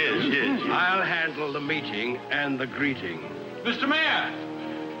 Yes. I'll handle the meeting and the greeting. Mr. Mayor!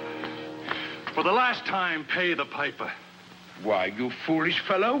 For the last time, pay the piper. Why, you foolish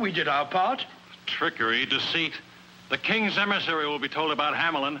fellow, we did our part. Trickery, deceit. The king's emissary will be told about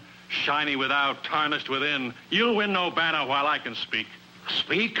Hamelin. Shiny without, tarnished within. You'll win no banner while I can speak.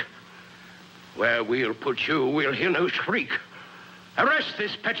 Speak? Where we'll put you, we'll hear no shriek. Arrest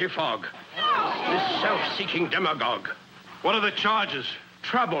this pettifog, this self-seeking demagogue. What are the charges?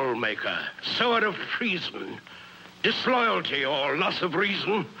 Troublemaker, sower of treason, disloyalty or loss of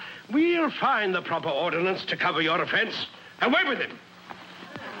reason. We'll find the proper ordinance to cover your offense. Away with him.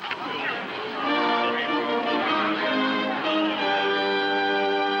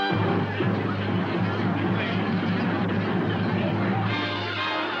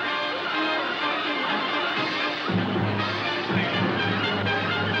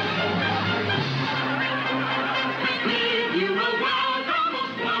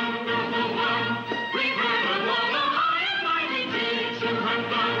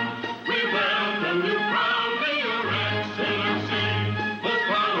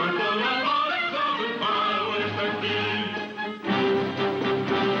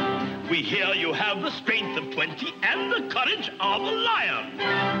 The strength of 20 and the courage of a lion.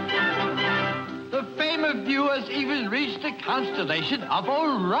 The fame of you has even reached the constellation of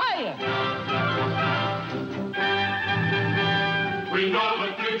Orion. We know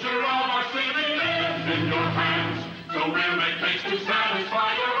the future of our city is in your hands, so we'll make haste to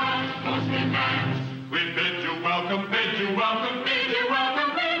satisfy your utmost demands. We bid you welcome, bid you welcome, bid you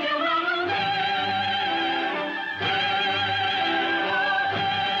welcome, bid you welcome.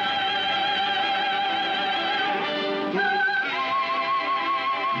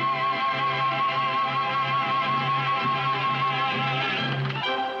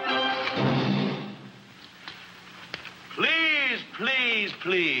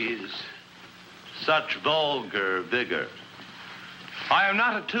 Please. Such vulgar vigor. I am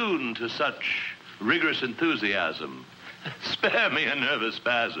not attuned to such rigorous enthusiasm. Spare me a nervous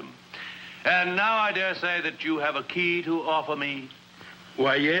spasm. And now I dare say that you have a key to offer me.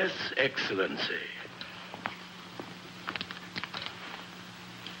 Why, yes, Excellency.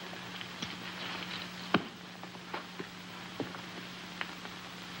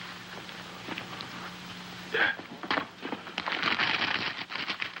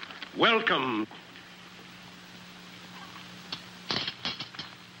 Welcome.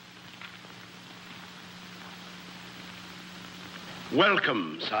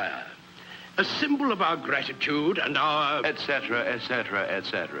 Welcome, sire. A symbol of our gratitude and our... etc., etc.,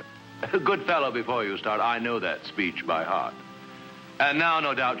 etc. Good fellow, before you start, I know that speech by heart. And now,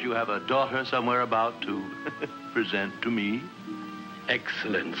 no doubt, you have a daughter somewhere about to present to me.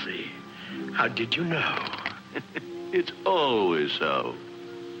 Excellency, how did you know? It's always so.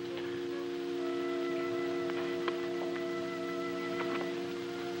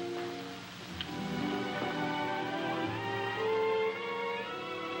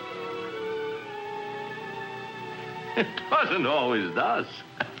 It wasn't always thus.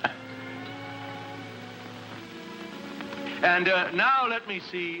 And now let me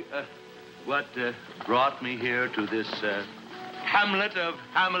see what brought me here to this hamlet of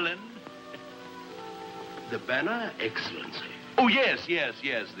Hamelin. The banner, Excellency. Oh, yes,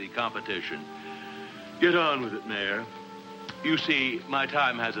 the competition. Get on with it, Mayor. You see, my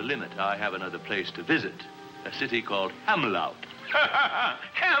time has a limit. I have another place to visit. A city called Hamelout.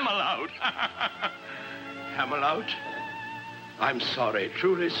 Hamelout! Hamelout? I'm sorry,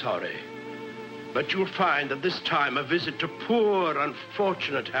 truly sorry. But you'll find that this time a visit to poor,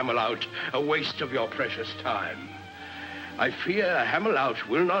 unfortunate Hamelout, a waste of your precious time. I fear Hamelout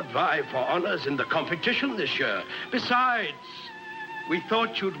will not vie for honors in the competition this year. Besides, we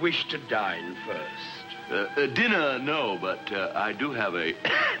thought you'd wish to dine first. Dinner, no, but I do have a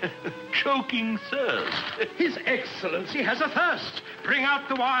choking thirst. His Excellency has a thirst. Bring out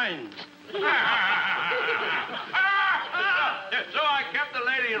the wines. So I kept the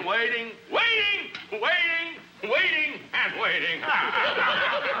lady in waiting, and waiting.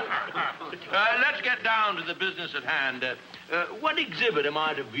 Let's get down to the business at hand. What exhibit am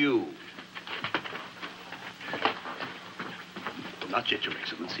I to view? Not yet, Your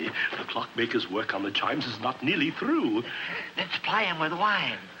Excellency. The clockmaker's work on the chimes is not nearly through. Let's ply him with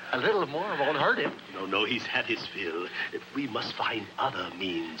wine. A little more won't hurt him. No, he's had his fill. We must find other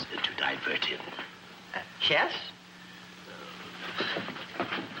means to divert him. Chess?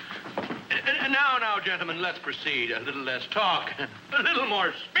 Now, gentlemen, let's proceed. A little less talk, a little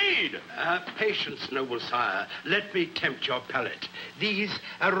more speed. Patience, noble sire. Let me tempt your palate. These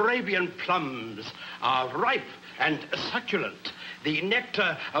Arabian plums are ripe and succulent. The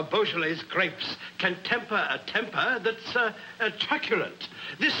nectar of Beaujolais grapes can temper a temper that's truculent.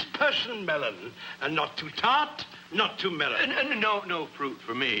 This Persian melon, not too tart, not too melon. No fruit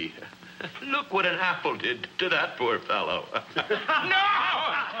for me. Look what an apple did to that poor fellow. No,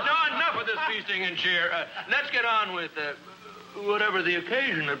 enough of this feasting and cheer. Let's get on with whatever the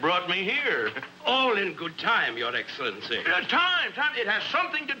occasion that brought me here. All in good time, Your Excellency. Time. It has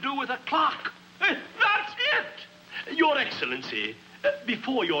something to do with a clock. That's it. Your Excellency,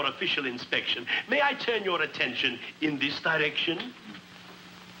 before your official inspection, may I turn your attention in this direction?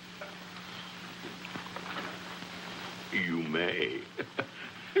 You may.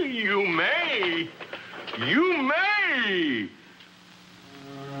 You may. You may.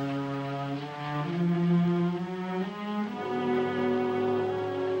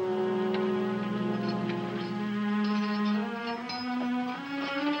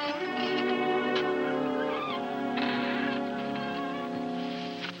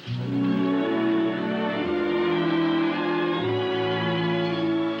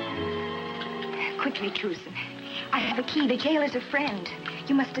 Quickly, Truson. I have a key. The jailer's a friend.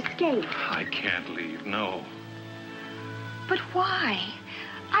 You must escape. I can't leave, no. But why?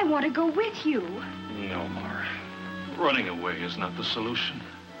 I want to go with you. No, Mara. Running away is not the solution.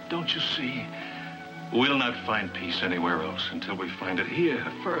 Don't you see? We'll not find peace anywhere else until we find it here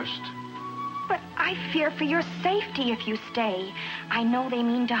first. But I fear for your safety if you stay. I know they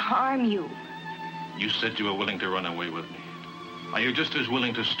mean to harm you. You said you were willing to run away with me. Are you just as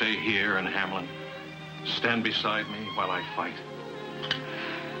willing to stay here in Hamelin? Stand beside me while I fight?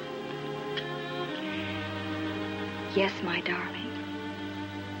 Yes, my darling.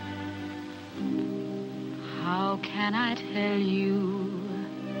 How can I tell you?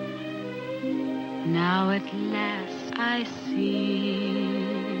 Now at last I see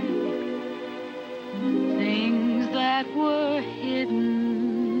things that were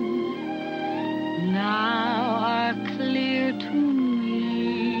hidden now are clear to me.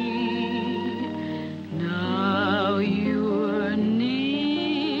 Now you're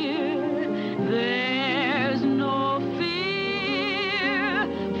near, there's no fear,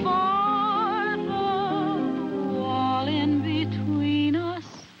 for the wall in between us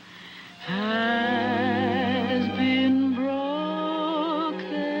has been broken.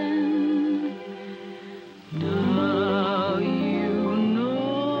 Now you know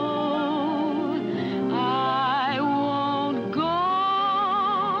I won't go.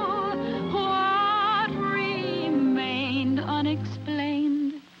 What remained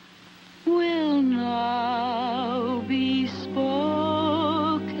unexplained will now be spoken.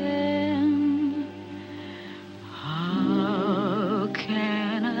 How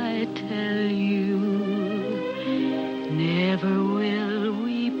can I tell you? Never will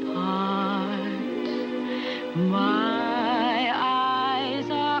we part. My eyes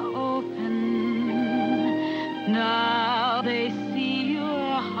are open. Now they see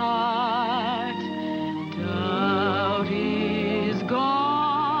your heart. Doubt is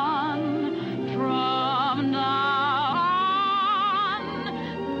gone from now on.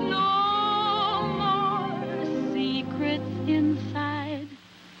 No more secrets inside.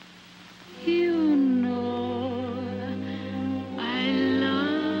 You know I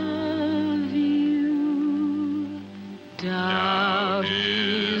love you. Doubt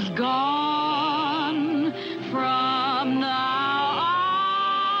is gone from now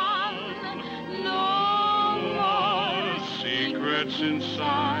on. No more Secrets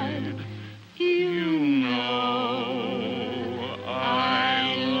inside. You know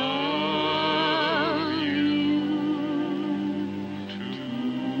I love you.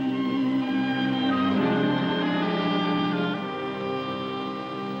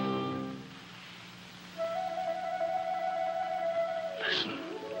 Listen.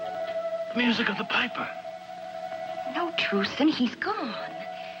 The music of the piper. No, Truson, he's gone.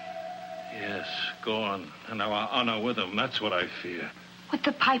 Yes, gone. And our honor with him. That's what I fear. What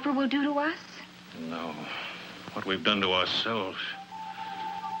the piper will do to us? No. What we've done to ourselves.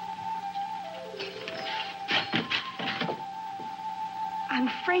 I'm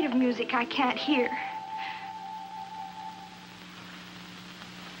afraid of music I can't hear.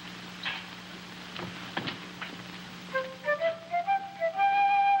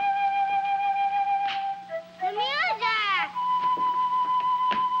 The music!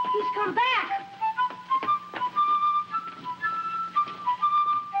 He's come back.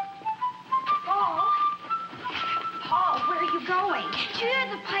 Paul, where are you going? Did you hear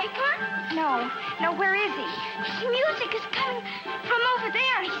the piper? No. No, where is he? The music is coming from over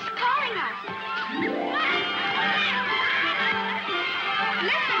there. He's calling us.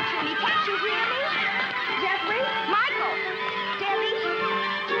 Listen to me. Can't you hear me? Jeffrey? Michael? Debbie?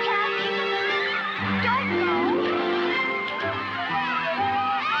 Kathy? Don't go.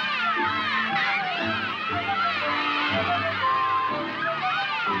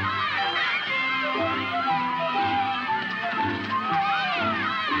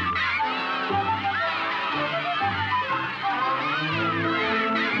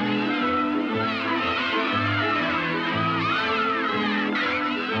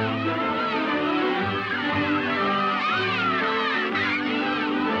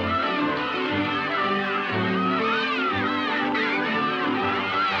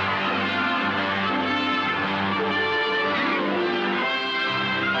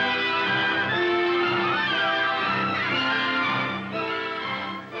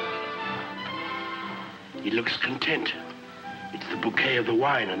 He looks content. It's the bouquet of the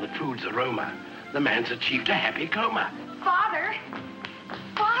wine and the food's aroma. The man's achieved a happy coma. Father!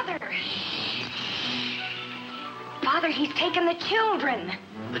 Father! Father, he's taken the children.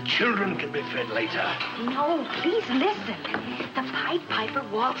 The children can be fed later. No, please listen. The Pied Piper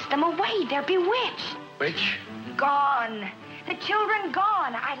waltzed them away. They're bewitched. Which? Gone. The children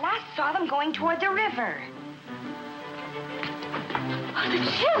gone. I last saw them going toward the river.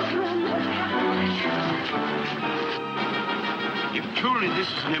 The children! If truly this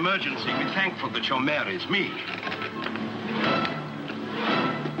is an emergency, be thankful that your mare is me.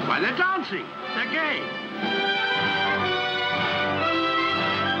 Why, they're dancing. They're gay.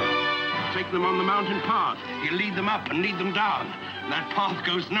 Take them on the mountain path. You lead them up and lead them down. That path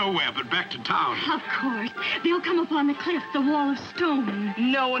goes nowhere but back to town. Of course. They'll come upon the cliff, the wall of stone.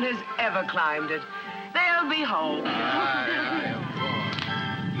 No one has ever climbed it. They'll be home.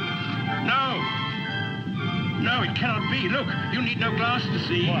 No. No, it cannot be. Look, you need no glass to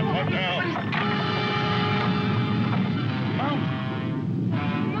see. What now?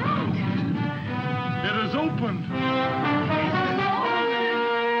 It is opened.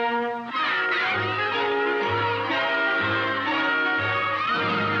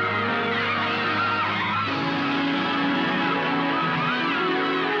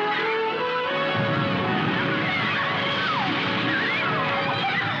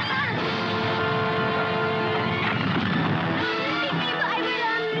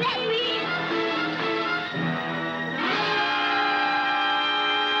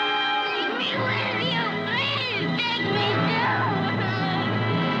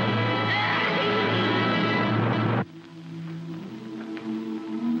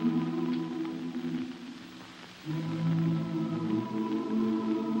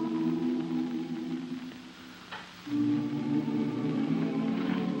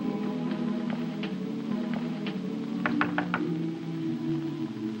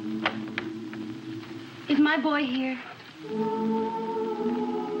 Is my boy here?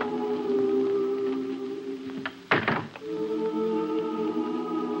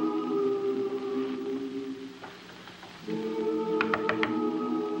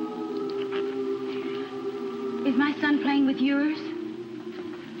 Is my son playing with yours?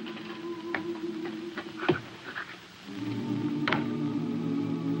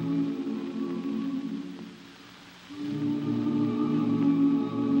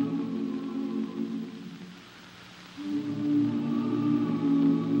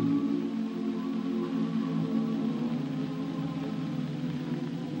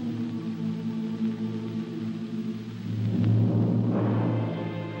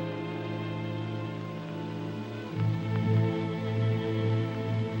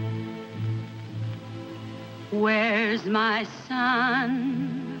 Where's my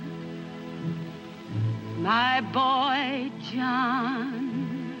son, my boy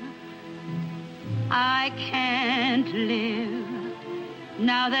John? I can't live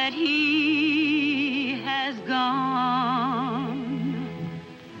now that he has gone.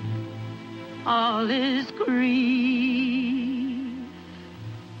 All is grief,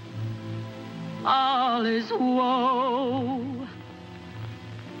 all is woe.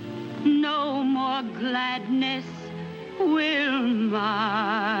 No more gladness will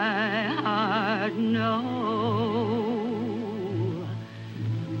my heart know.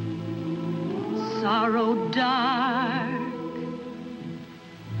 Sorrow dark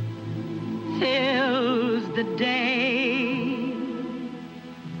fills the day.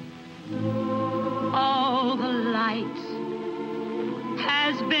 All the light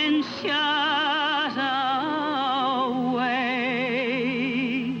has been shut away.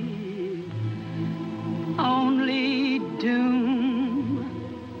 Only doom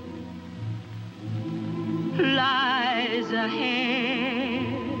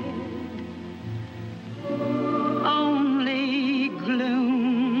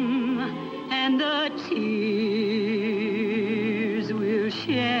the tears we'll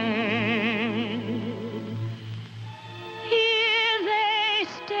shed. Here they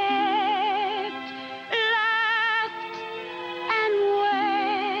stepped, laughed, and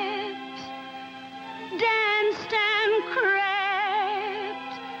wept, danced and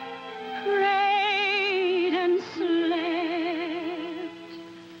crept, prayed and slept.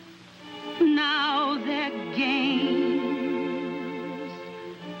 Now their games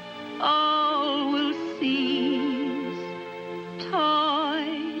all will cease.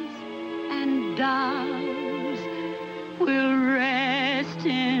 Toys and dolls will rest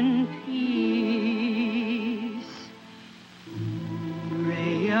in peace.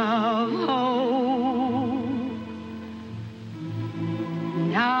 Ray of hope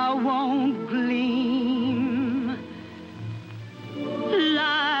now won't gleam.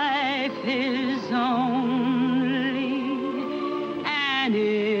 Life is only an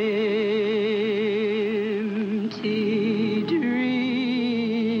empty dream.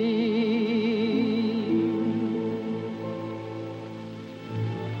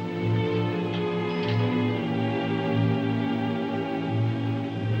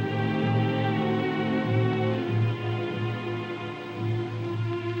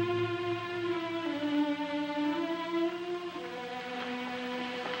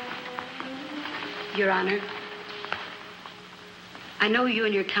 Your Honor, I know you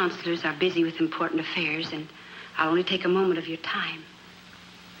and your counselors are busy with important affairs, and I'll only take a moment of your time.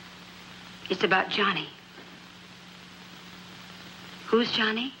 It's about Johnny. Who's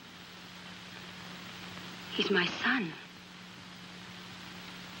Johnny? He's my son.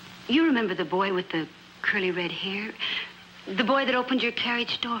 You remember the boy with the curly red hair? The boy that opened your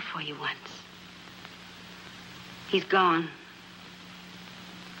carriage door for you once. He's gone.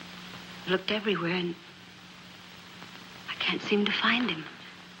 Looked everywhere, and I can't seem to find him.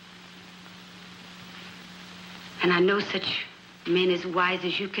 And I know such men as wise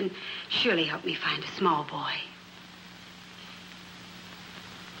as you can surely help me find a small boy.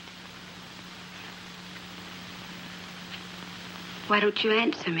 Why don't you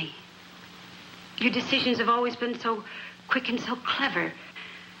answer me? Your decisions have always been so quick and so clever,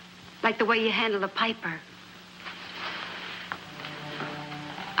 like the way you handle a piper.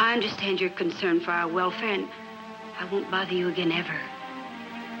 I understand your concern for our welfare, and I won't bother you again ever.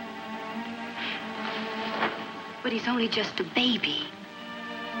 But he's only just a baby.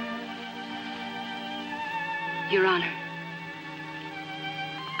 Your Honor,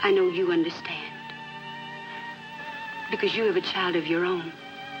 I know you understand, because you have a child of your own.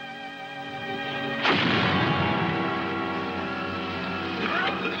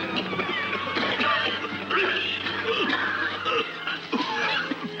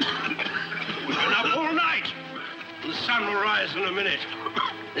 The sun will rise in a minute.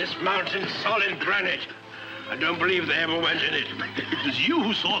 This mountain's solid granite. I don't believe they ever went in it. It was you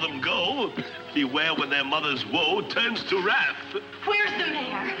who saw them go. Beware when their mother's woe turns to wrath. Where's the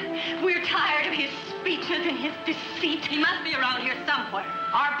mayor? We're tired of his speeches and his deceit. He must be around here somewhere.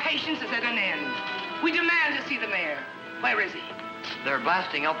 Our patience is at an end. We demand to see the mayor. Where is he? They're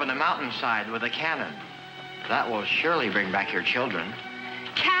blasting up on the mountainside with a cannon. That will surely bring back your children.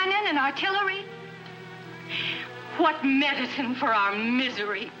 Cannon and artillery? What medicine for our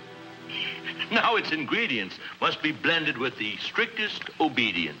misery. Now its ingredients must be blended with the strictest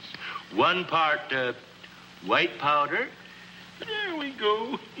obedience. 1 part white powder. There we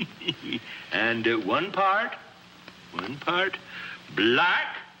go. And 1 part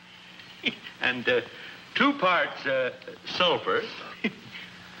black. And 2 parts sulfur.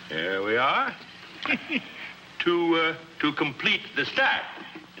 There we are. To complete the stack.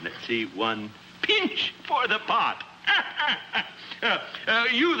 And let's see, 1 pinch for the pot.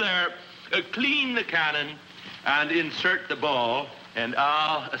 You there, clean the cannon and insert the ball, and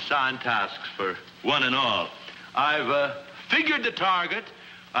I'll assign tasks for one and all. I've figured the target.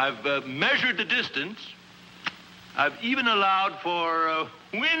 I've measured the distance. I've even allowed for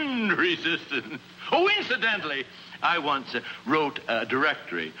wind resistance. Oh, incidentally, I once wrote a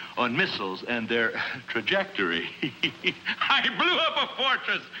directory on missiles and their trajectory. I blew up a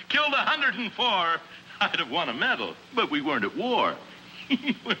fortress, killed 104. I'd have won a medal, but we weren't at war.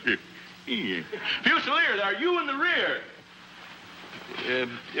 Fusiliers, are you in the rear?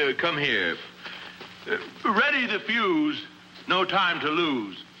 Come here. Ready the fuse. No time to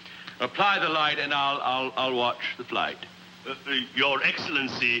lose. Apply the light, and I'll watch the flight. Your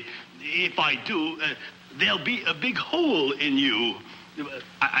Excellency, if I do, there'll be a big hole in you.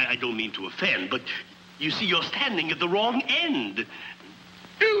 I don't mean to offend, but you see, you're standing at the wrong end.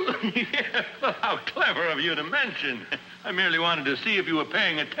 Yeah, well, how clever of you to mention. I merely wanted to see if you were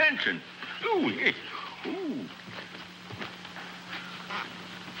paying attention. Ooh, yeah. Ooh.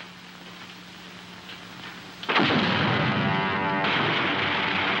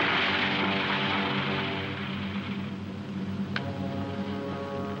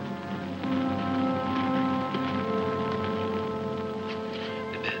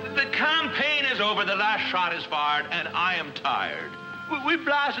 The campaign is over, the last shot is fired, and I am tired. We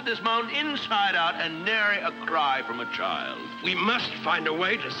blasted this mountain inside out and nary a cry from a child. We must find a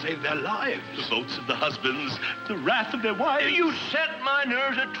way to save their lives. The votes of the husbands, the wrath of their wives. You set my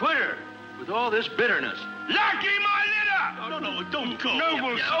nerves a twitter with all this bitterness. Lucky my litter! No, don't go.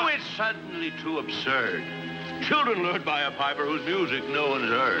 Noble, oh, it's suddenly too absurd. Children lured by a piper whose music no one has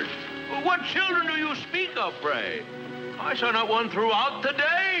heard. What children do you speak of, pray? I saw not one throughout the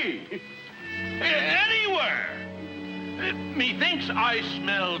day. Anywhere. Methinks I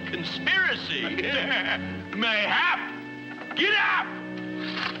smell conspiracy. Mayhap. Get up!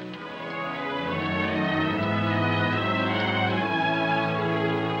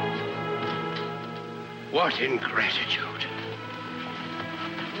 What ingratitude.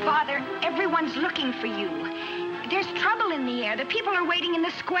 Father, everyone's looking for you. There's trouble in the air. The people are waiting in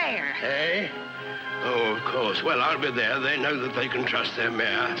the square. Eh? Oh, of course. Well, I'll be there. They know that they can trust their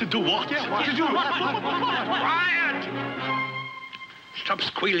mayor. To do what? Yeah, what? To do what? Quiet! Stop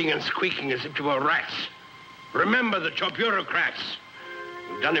squealing and squeaking as if you were rats. Remember that you're bureaucrats.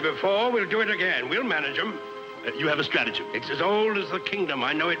 We've done it before. We'll do it again. We'll manage them. You have a strategy. It's as old as the kingdom.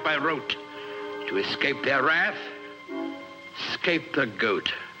 I know it by rote. To escape their wrath, escape the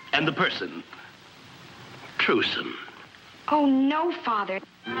goat. And the person? Truesome. Oh, no, Father.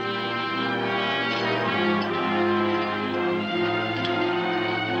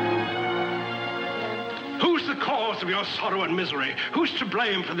 Who's the cause of your sorrow and misery? Who's to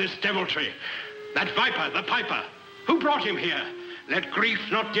blame for this deviltry? That viper, the piper. Who brought him here? Let grief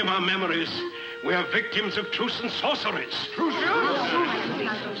not dim our memories. We are victims of truce and sorceries.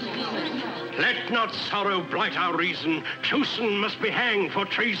 Let not sorrow blight our reason. Truson must be hanged for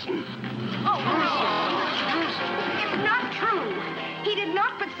treason. It's not true. He did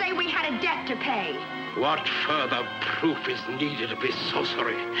not but say we had a debt to pay. What further proof is needed of his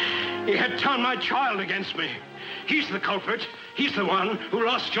sorcery? He had turned my child against me. He's the culprit. He's the one who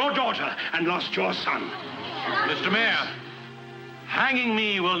lost your daughter and lost your son. Mr. Mayor, hanging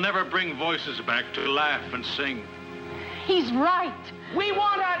me will never bring voices back to laugh and sing. He's right. We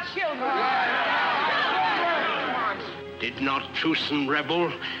want our children. Did not Truson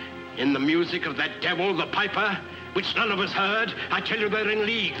rebel in the music of that devil, the piper, which none of us heard? I tell you, they're in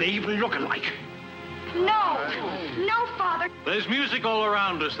league. They even look alike. No, Father. There's music all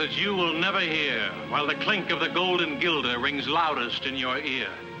around us that you will never hear, while the clink of the golden guilder rings loudest in your ear.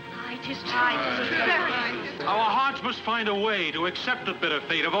 Our hearts must find a way to accept the bitter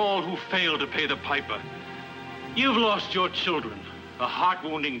fate of all who fail to pay the piper. You've lost your children, a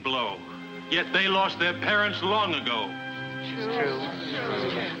heart-wounding blow, yet they lost their parents long ago.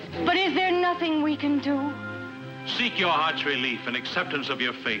 But is there nothing we can do? Seek your heart's relief and acceptance of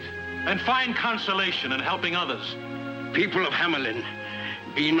your fate, and find consolation in helping others. People of Hamelin,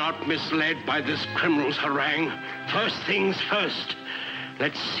 be not misled by this criminal's harangue. First things first.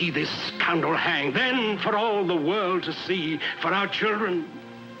 Let's see this scoundrel hang. Then, for all the world to see, for our children,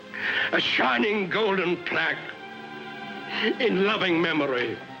 a shining golden plaque in loving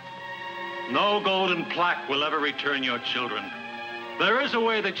memory. No golden plaque will ever return your children. There is a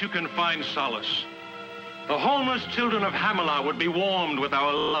way that you can find solace. The homeless children of Hamelin would be warmed with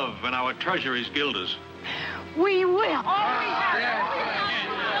our love and our treasuries guilders. We will.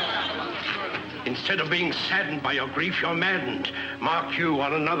 Instead of being saddened by your grief, you're maddened. Mark you,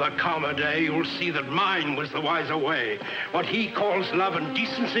 on another calmer day, you'll see that mine was the wiser way. What he calls love and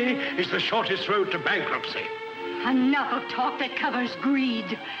decency is the shortest road to bankruptcy. Enough of talk that covers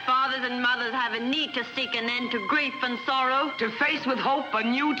greed. Fathers and mothers have a need to seek an end to grief and sorrow. To face with hope a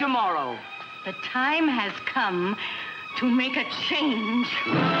new tomorrow. The time has come to make a change.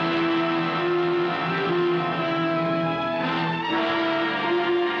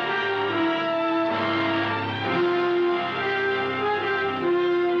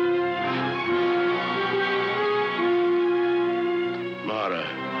 Mara.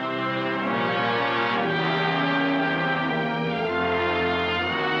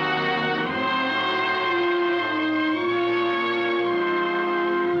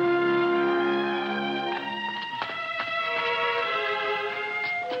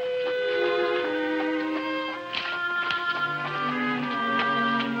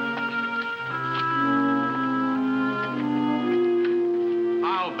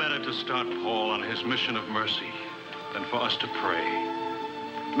 How better to start Paul on his mission of mercy than for us to pray.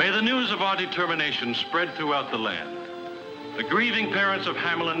 May the news of our determination spread throughout the land. The grieving parents of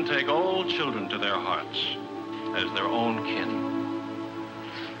Hamelin take all children to their hearts as their own kin.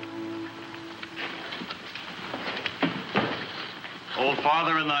 O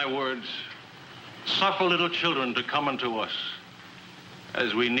Father, in thy words, suffer little children to come unto us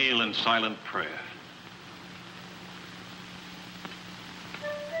as we kneel in silent prayer.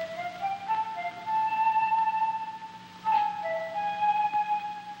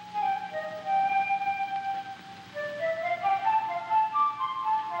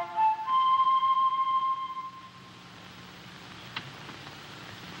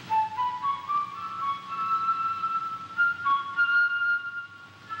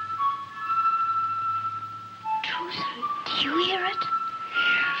 Do you hear it?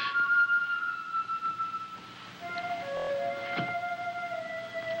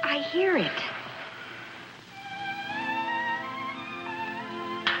 I hear it.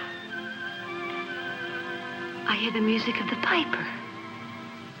 I hear the music of the piper.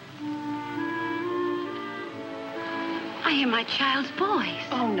 I hear my child's voice.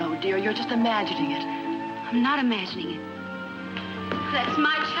 Oh, no, dear, you're just imagining it. I'm not imagining it. That's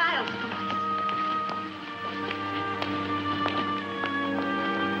my child's voice.